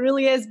walk, it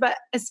really is, but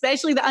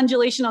especially the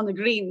undulation on the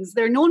greens.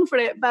 They're known for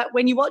it, but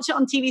when you watch it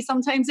on TV,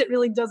 sometimes it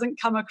really doesn't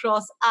come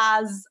across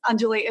as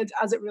undulated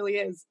as it really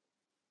is.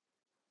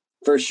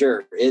 For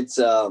sure. It's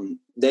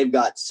they've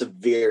got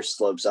severe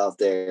slopes out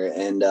there,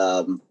 and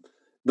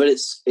but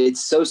it's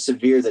so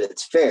severe that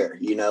it's fair,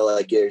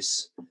 like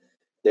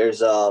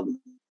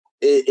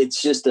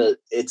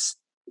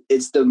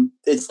it's the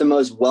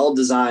most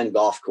well-designed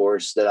golf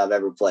course that I've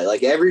ever played.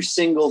 Like every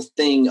single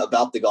thing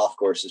about the golf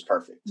course is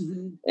perfect.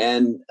 Mm-hmm.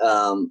 And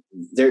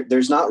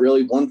there's not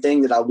really one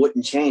thing that I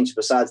wouldn't change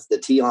besides the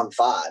tee on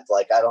 5.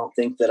 Like, I don't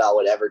think that I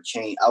would ever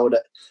change.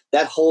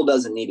 That hole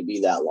doesn't need to be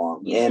that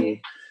long. And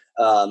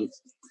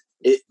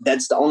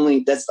that's the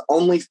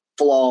only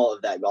flaw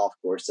of that golf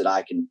course that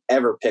I can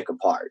ever pick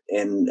apart.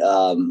 And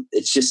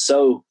it's just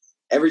so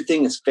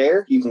everything is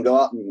fair. You can go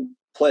out and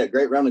play a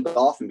great round of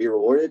golf and be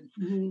rewarded,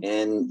 mm-hmm.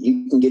 and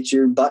you can get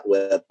your butt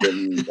whipped,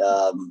 and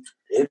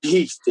it'd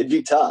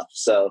be tough.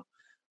 So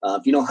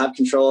if you don't have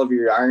control of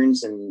your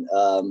irons and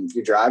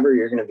your driver,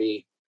 you're going to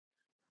be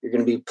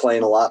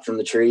playing a lot from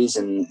the trees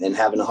and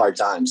having a hard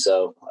time.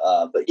 So,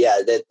 but yeah,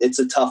 it's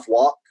a tough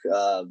walk.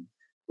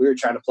 We were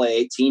trying to play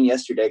 18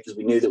 yesterday because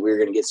we knew that we were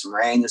going to get some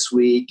rain this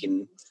week,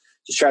 and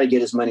just try to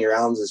get as many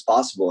rounds as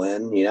possible.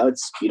 And, you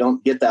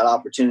don't get that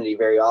opportunity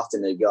very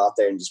often to go out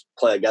there and just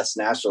play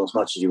Augusta National as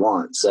much as you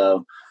want.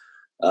 So,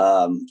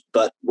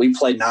 but we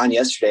played 9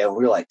 yesterday, and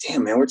we were like,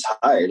 damn, man, we're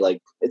tired.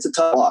 Like, it's a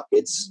tough walk.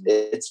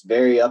 It's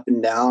very up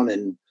and down,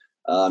 and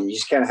you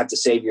just kind of have to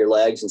save your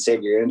legs and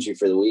save your energy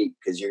for the week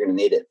because you're going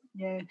to need it.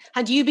 Yeah.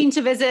 Had you been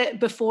to visit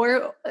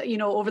before,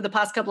 over the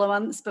past couple of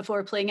months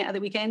before playing it at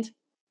the weekend?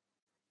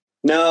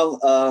 No,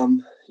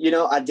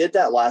 I did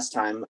that last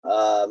time.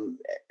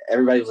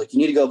 Everybody was like, you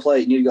need to go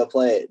play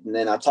it. And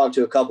then I talked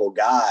to a couple of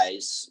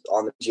guys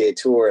on the PGA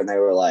Tour, and they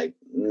were like,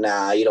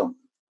 nah, you don't.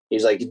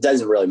 He's like, it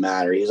doesn't really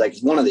matter. He's like,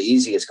 it's one of the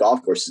easiest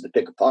golf courses to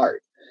pick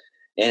apart.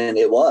 And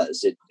it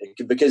was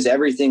because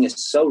everything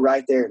is so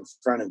right there in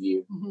front of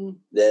you, mm-hmm.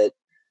 that,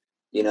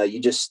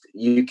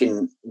 you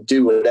can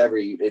do whatever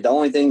the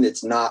only thing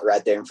that's not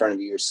right there in front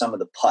of you are some of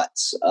the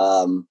putts.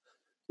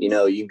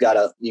 You've got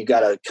to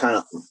kind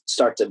of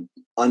start to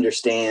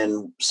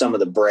understand some of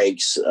the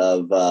breaks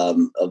of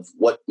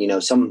what,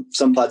 some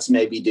putts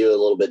maybe do a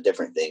little bit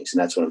different things.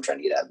 And that's what I'm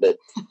trying to get at.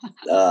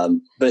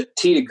 But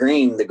tee to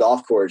green, the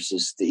golf course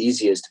is the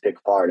easiest to pick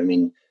apart. I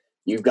mean,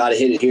 you've got to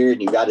hit it here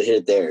and you've got to hit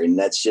it there. And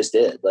that's just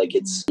it. Like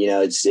it's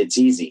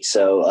easy.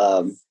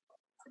 So,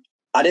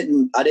 I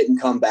didn't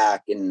come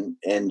back and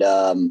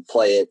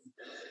play it.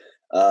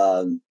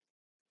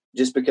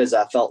 Just because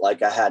I felt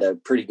like I had a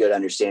pretty good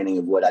understanding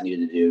of what I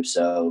needed to do.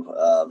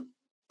 So,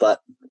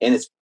 and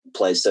it's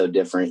plays so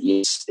different.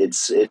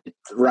 It's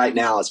right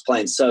now it's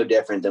playing so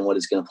different than what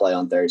it's going to play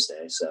on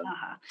Thursday. So,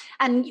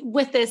 and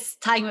with this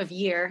time of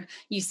year,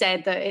 you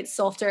said that it's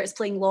softer, it's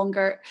playing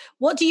longer.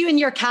 What do you and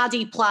your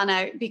caddy plan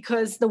out?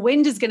 Because the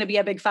wind is going to be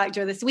a big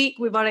factor this week.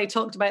 We've already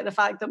talked about the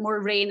fact that more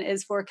rain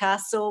is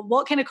forecast. So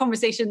what kind of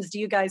conversations do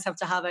you guys have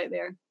to have out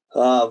there?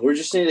 We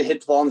just need to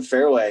hit the ball in the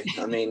fairway.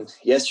 I mean,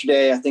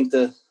 yesterday, I think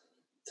the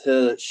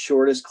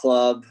shortest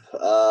club,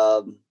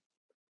 I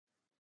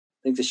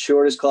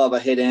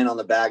hit in on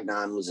the bag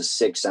 9 was a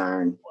 6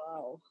 iron.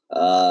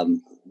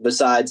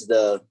 Besides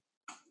I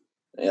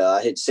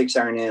hit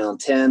 6-iron in on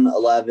 10,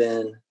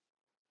 11,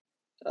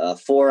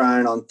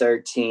 4-iron on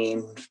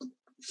 13,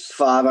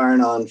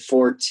 5-iron on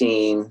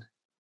 14,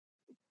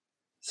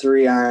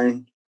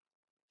 3-iron,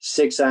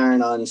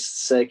 6-iron on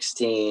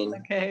 16,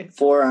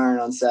 4-iron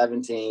on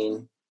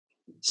 17,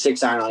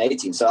 6-iron on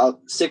 18. So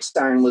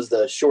 6-iron was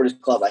the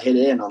shortest club I hit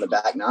in on the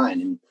back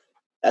nine. And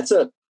that's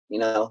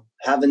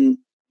having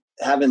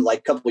like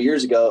a couple of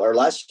years ago or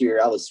last year,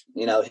 I was,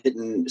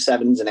 hitting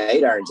 7s and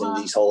 8-irons in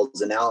these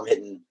holes. And now I'm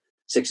hitting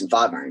 6 and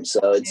 5-irons.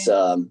 So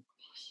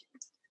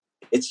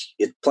it's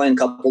playing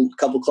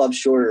couple clubs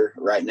shorter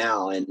right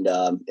now. And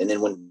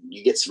then when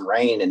you get some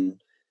rain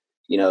and,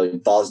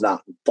 ball's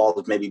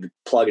maybe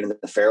plugging in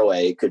the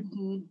fairway, it could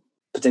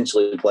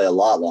potentially play a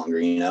lot longer,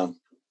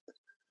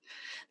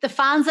 The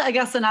fans at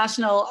Augusta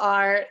National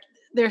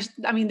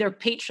they're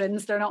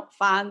patrons. They're not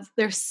fans.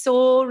 They're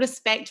so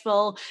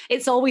respectful.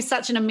 It's always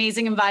such an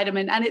amazing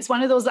environment. And it's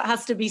one of those that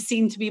has to be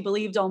seen to be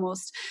believed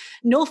almost.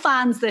 No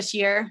fans this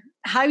year.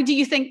 How do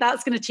you think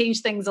that's going to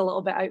change things a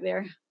little bit out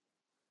there?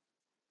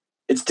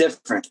 It's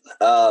different.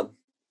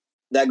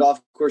 That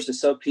golf course is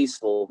so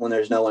peaceful when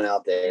there's no one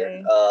out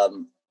there.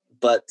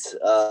 But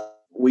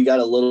we got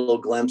a little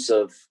glimpse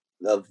of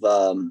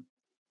some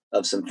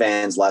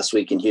fans last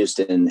week in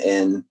Houston,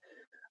 and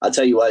I'll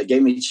tell you what, it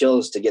gave me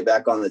chills to get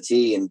back on the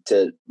tee and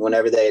to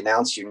whenever they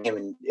announce your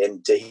name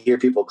and to hear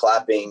people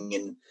clapping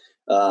and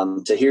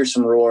to hear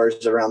some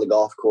roars around the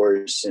golf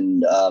course.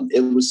 And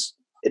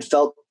it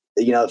felt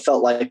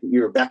like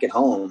you were back at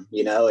home,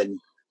 and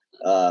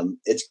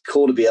it's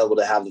cool to be able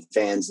to have the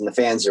fans, and the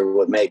fans are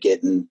what make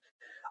it. And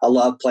I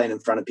love playing in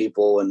front of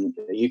people, and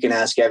you can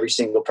ask every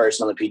single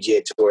person on the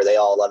PGA Tour. They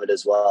all love it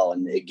as well.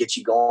 And it gets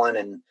you going.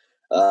 And,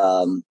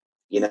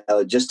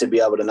 just to be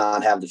able to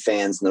not have the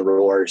fans and the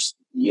roars,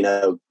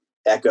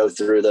 echo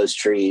through those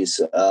trees.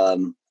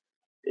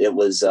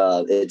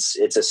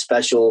 It's a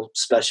special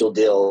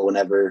deal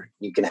whenever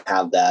you can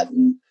have that.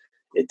 And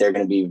they're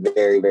going to be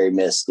very, very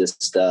missed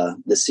this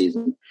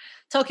season.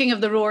 Talking of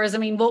the roars,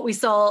 what we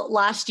saw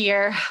last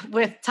year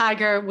with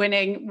Tiger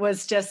winning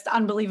was just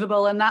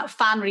unbelievable. And that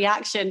fan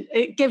reaction,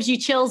 it gives you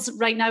chills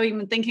right now,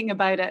 even thinking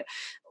about it.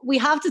 We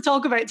have to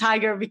talk about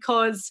Tiger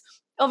because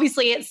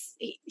obviously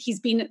he's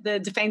been the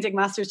defending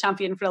Masters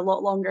champion for a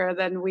lot longer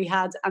than we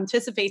had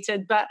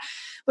anticipated. But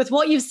with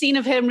what you've seen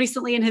of him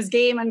recently in his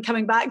game and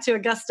coming back to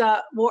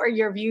Augusta, what are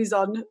your views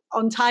on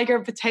Tiger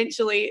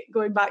potentially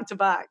going back to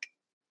back?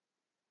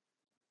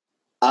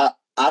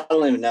 I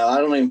don't even know. I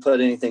don't even put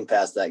anything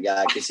past that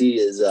guy because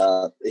he's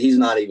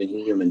not even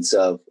human.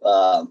 So,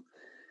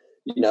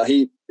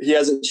 he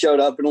hasn't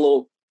showed up in a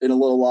little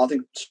while. I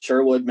think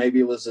Sherwood, maybe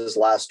it was his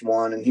last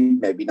one, and he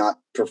maybe not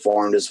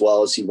performed as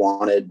well as he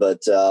wanted, but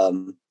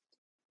you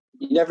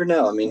never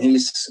know.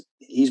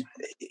 He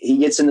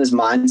gets in his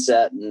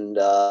mindset and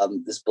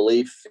this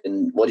belief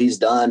in what he's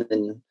done,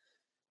 and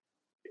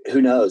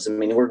who knows?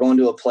 We're going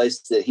to a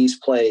place that he's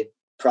played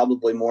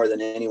probably more than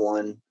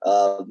anyone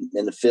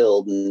in the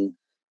field, and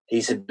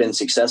he's been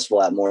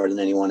successful at more than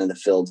anyone in the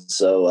field.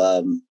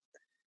 So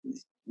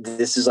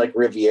this is like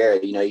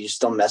Riviera, you just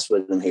don't mess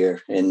with him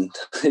here. And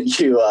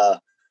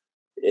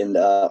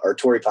or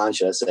Torrey Pines,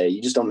 I say,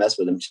 you just don't mess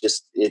with him.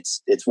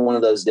 It's one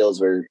of those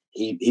deals where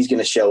he's going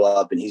to show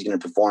up and he's going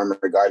to perform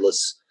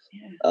regardless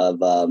of,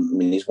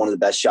 he's one of the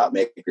best shot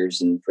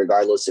makers, and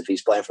regardless if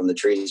he's playing from the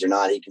trees or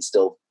not, he can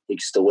still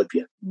whip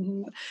you.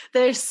 Mm-hmm.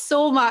 There's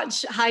so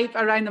much hype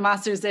around the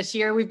Masters this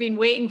year. We've been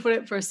waiting for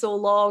it for so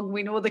long.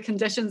 We know the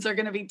conditions are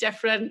going to be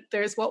different.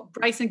 There's what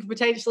Bryson could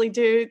potentially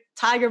do.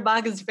 Tiger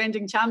back as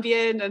defending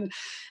champion. And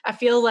I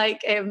feel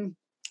like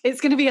it's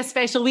going to be a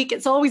special week.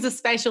 It's always a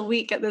special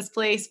week at this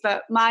place,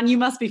 but man, you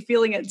must be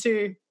feeling it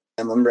too.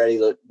 I'm ready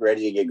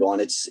to get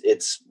going.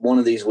 It's one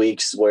of these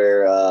weeks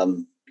where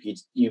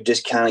you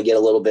just kind of get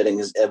a little bit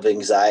of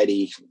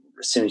anxiety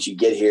as soon as you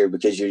get here,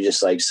 because you're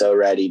just like so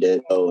ready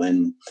to go,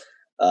 and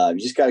you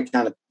just got to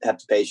kind of have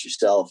to pace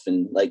yourself.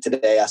 And like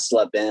today I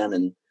slept in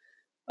and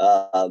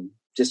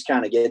just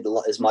kind of get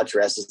as much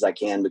rest as I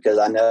can, because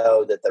I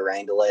know that the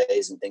rain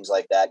delays and things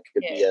like that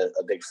could be a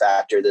big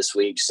factor this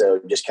week. So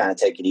just kind of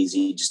take it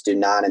easy, just do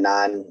 9 and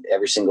 9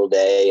 every single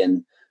day,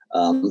 and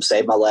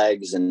save my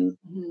legs and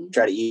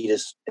try to eat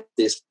as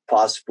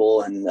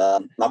possible. And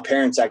my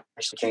parents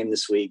actually came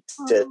this week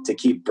to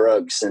keep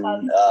Brooks,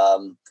 and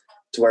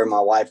to where my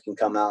wife can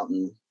come out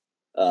and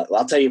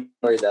I'll tell you a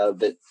story though.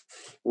 But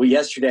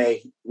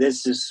yesterday,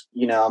 this is,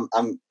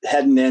 I'm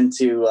heading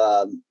into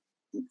I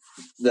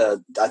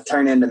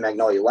turn into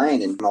Magnolia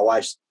Lane, and my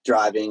wife's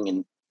driving,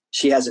 and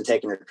she hasn't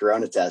taken her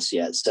corona test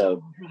yet.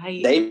 So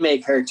they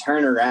make her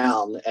turn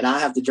around, and I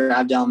have to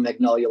drive down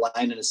Magnolia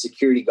Lane in a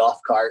security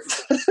golf cart.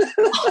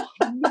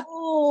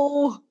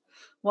 No.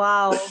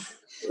 Wow.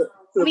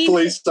 The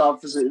police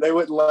officer, they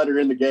wouldn't let her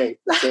in the gate.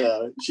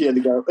 So she had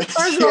to go.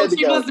 First of all,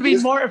 she must have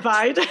been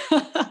mortified.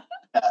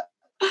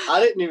 I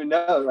didn't even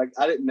know.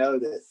 I didn't know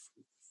that,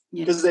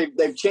 because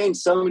they've changed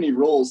so many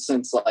rules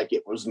since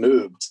it was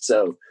moved.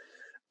 So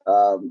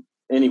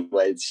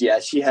anyways, she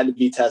had to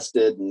be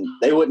tested, and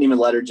they wouldn't even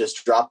let her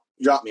just drop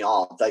drop me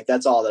off. Like,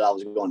 that's all that I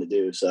was going to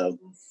do. So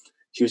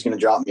she was going to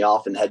drop me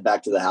off and head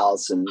back to the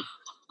house. And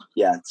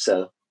yeah,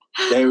 so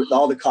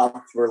all the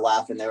cops were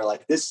laughing. They were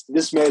like, this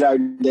made our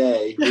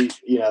day.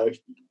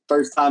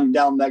 First time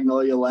down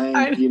Magnolia Lane,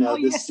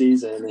 this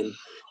season.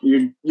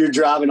 And you're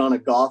driving on a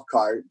golf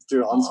cart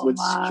with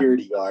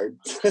security guard.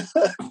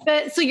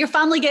 But, so your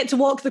family get to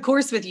walk the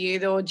course with you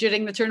though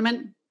during the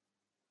tournament?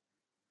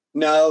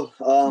 No,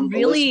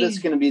 really? Elizabeth's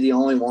going to be the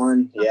only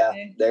one. Yeah,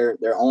 Okay.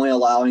 They're only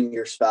allowing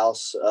your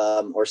spouse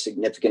or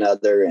significant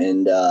other,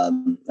 and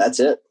that's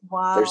it.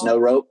 Wow. There's no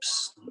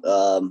ropes.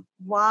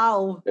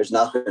 Wow. There's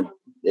nothing.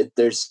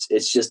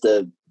 It's just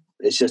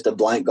a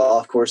blank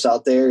golf course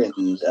out there,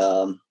 and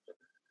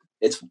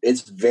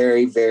it's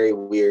very, very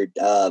weird.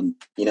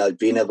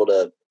 Being able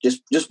to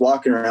just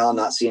walking around,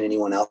 not seeing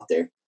anyone out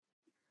there.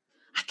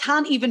 I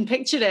can't even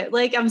picture it.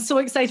 Like, I'm so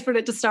excited for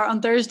it to start on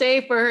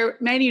Thursday for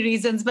many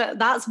reasons, but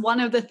that's one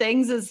of the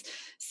things, is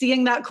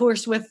seeing that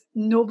course with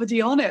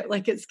nobody on it.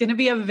 Like, it's going to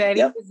be a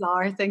very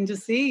bizarre thing to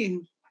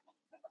see.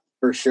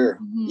 For sure.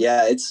 Mm-hmm.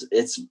 Yeah,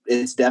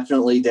 it's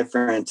definitely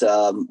different.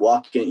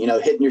 Walking,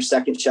 hitting your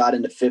second shot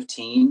into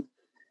 15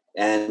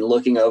 and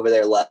looking over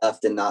there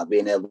left and not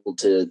being able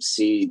to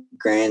see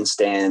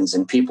grandstands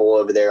and people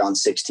over there on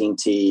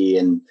 16T,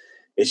 and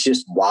it's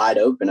just wide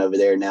open over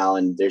there now.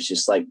 And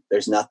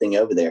there's nothing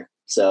over there.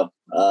 So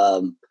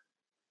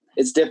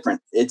it's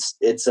different. It's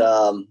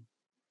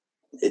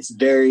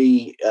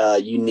very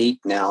unique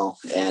now.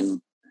 And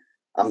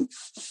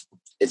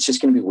it's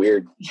just going to be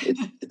weird.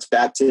 It's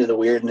back to the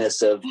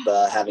weirdness of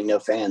having no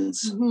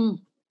fans. Mm-hmm.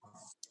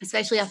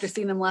 Especially after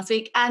seeing them last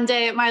week. And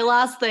my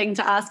last thing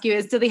to ask you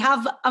is, do they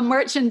have a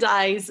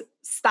merchandise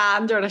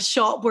stand or a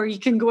shop where you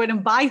can go in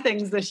and buy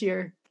things this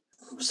year?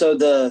 So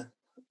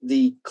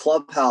the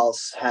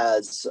clubhouse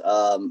has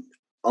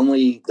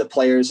only the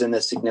players and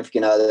the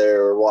significant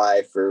other or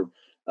wife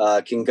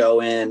can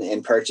go in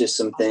and purchase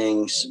some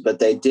things, but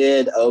they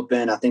did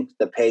open, I think,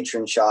 the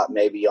patron shop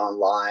maybe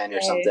online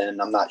or something.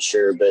 I'm not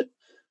sure, but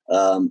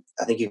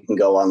I think you can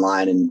go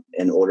online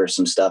and order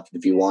some stuff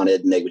if you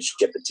wanted, and they would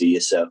ship it to you.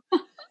 So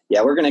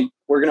yeah, we're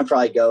gonna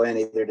probably go in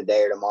either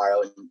today or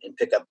tomorrow and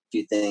pick up a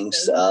few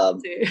things.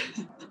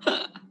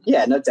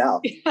 Yeah, no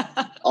doubt.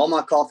 Yeah. All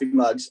my coffee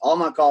mugs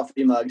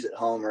at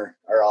home are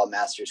all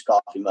Masters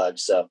coffee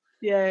mugs. So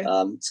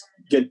it's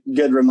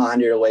good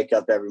reminder to wake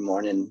up every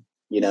morning,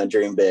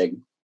 dream big.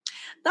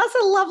 That's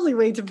a lovely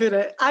way to put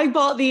it. I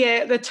bought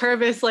the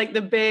Turbis, like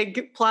the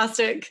big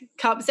plastic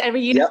cups every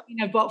year. Yep.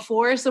 I've bought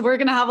 4. So we're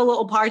going to have a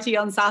little party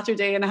on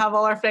Saturday and have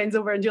all our friends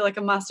over and do like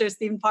a Masters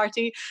themed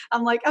party.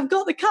 I'm like, I've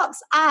got the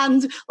cups,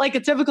 and like a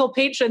typical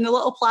patron, the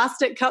little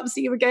plastic cups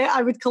that you would get,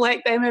 I would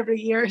collect them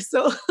every year.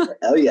 So.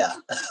 Oh yeah.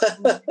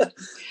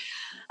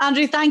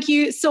 Andrew, thank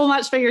you so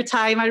much for your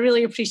time. I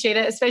really appreciate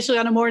it, especially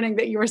on a morning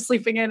that you were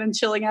sleeping in and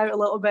chilling out a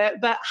little bit.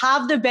 But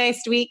have the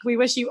best week. We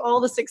wish you all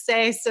the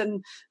success.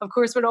 And of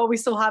course, we're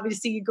always so happy to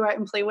see you go out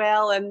and play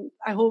well. And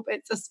I hope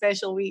it's a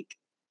special week.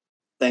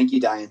 Thank you,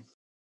 Diane.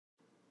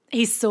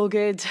 He's so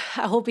good.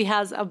 I hope he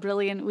has a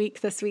brilliant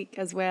week this week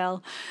as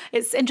well.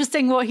 It's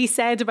interesting what he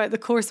said about the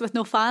course with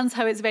no fans,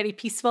 how it's very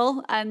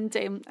peaceful. And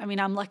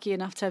I'm lucky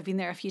enough to have been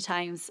there a few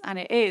times, and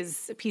it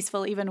is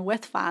peaceful even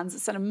with fans.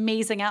 It's an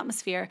amazing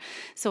atmosphere.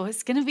 So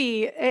it's going to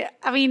be, it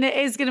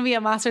is going to be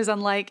a Masters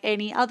unlike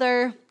any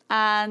other.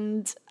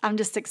 And I'm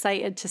just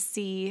excited to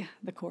see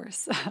the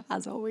course,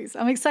 as always.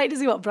 I'm excited to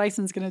see what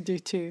Bryson's going to do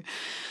too.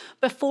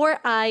 Before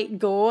I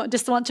go,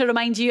 just want to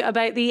remind you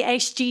about the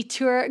SG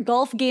Tour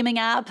golf gaming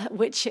app,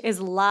 which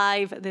is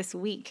live this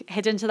week.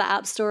 Head into the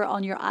App Store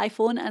on your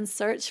iPhone and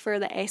search for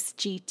the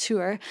SG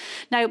Tour.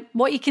 Now,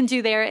 what you can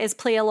do there is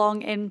play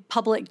along in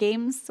public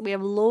games. We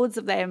have loads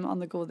of them on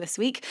the go this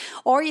week.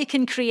 Or you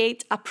can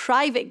create a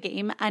private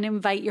game and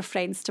invite your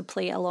friends to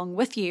play along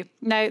with you.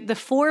 Now, the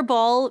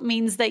 4-ball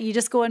means that you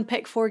just go and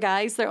pick 4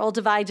 guys. They're all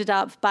divided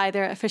up by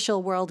their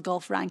official world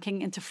golf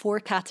ranking into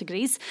 4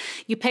 categories.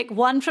 You pick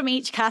 1 from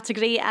each category,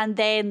 and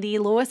then the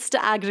lowest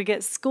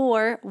aggregate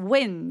score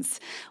wins.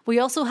 We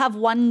also have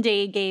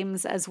 1-day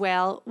games as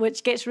well,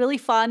 which gets really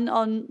fun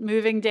on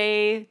moving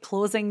day,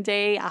 closing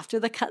day, after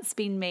the cut's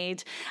been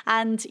made.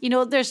 And,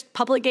 there's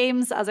public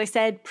games, as I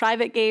said,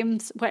 private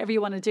games, whatever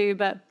you want to do,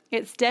 but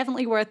it's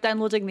definitely worth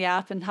downloading the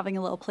app and having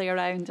a little play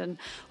around. And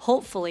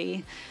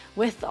hopefully,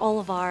 with all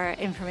of our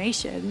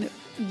information,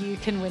 you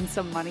can win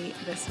some money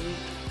this week.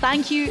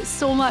 Thank you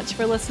so much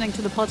for listening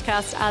to the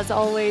podcast. As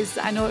always,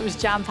 I know it was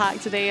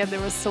jam-packed today and there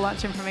was so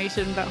much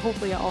information, but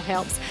hopefully it all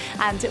helps.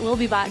 And we'll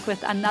be back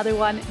with another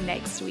one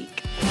next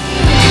week.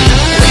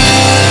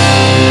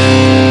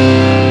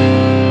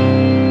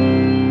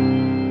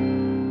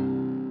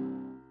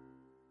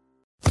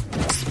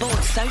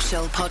 Sports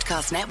Social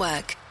Podcast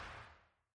Network.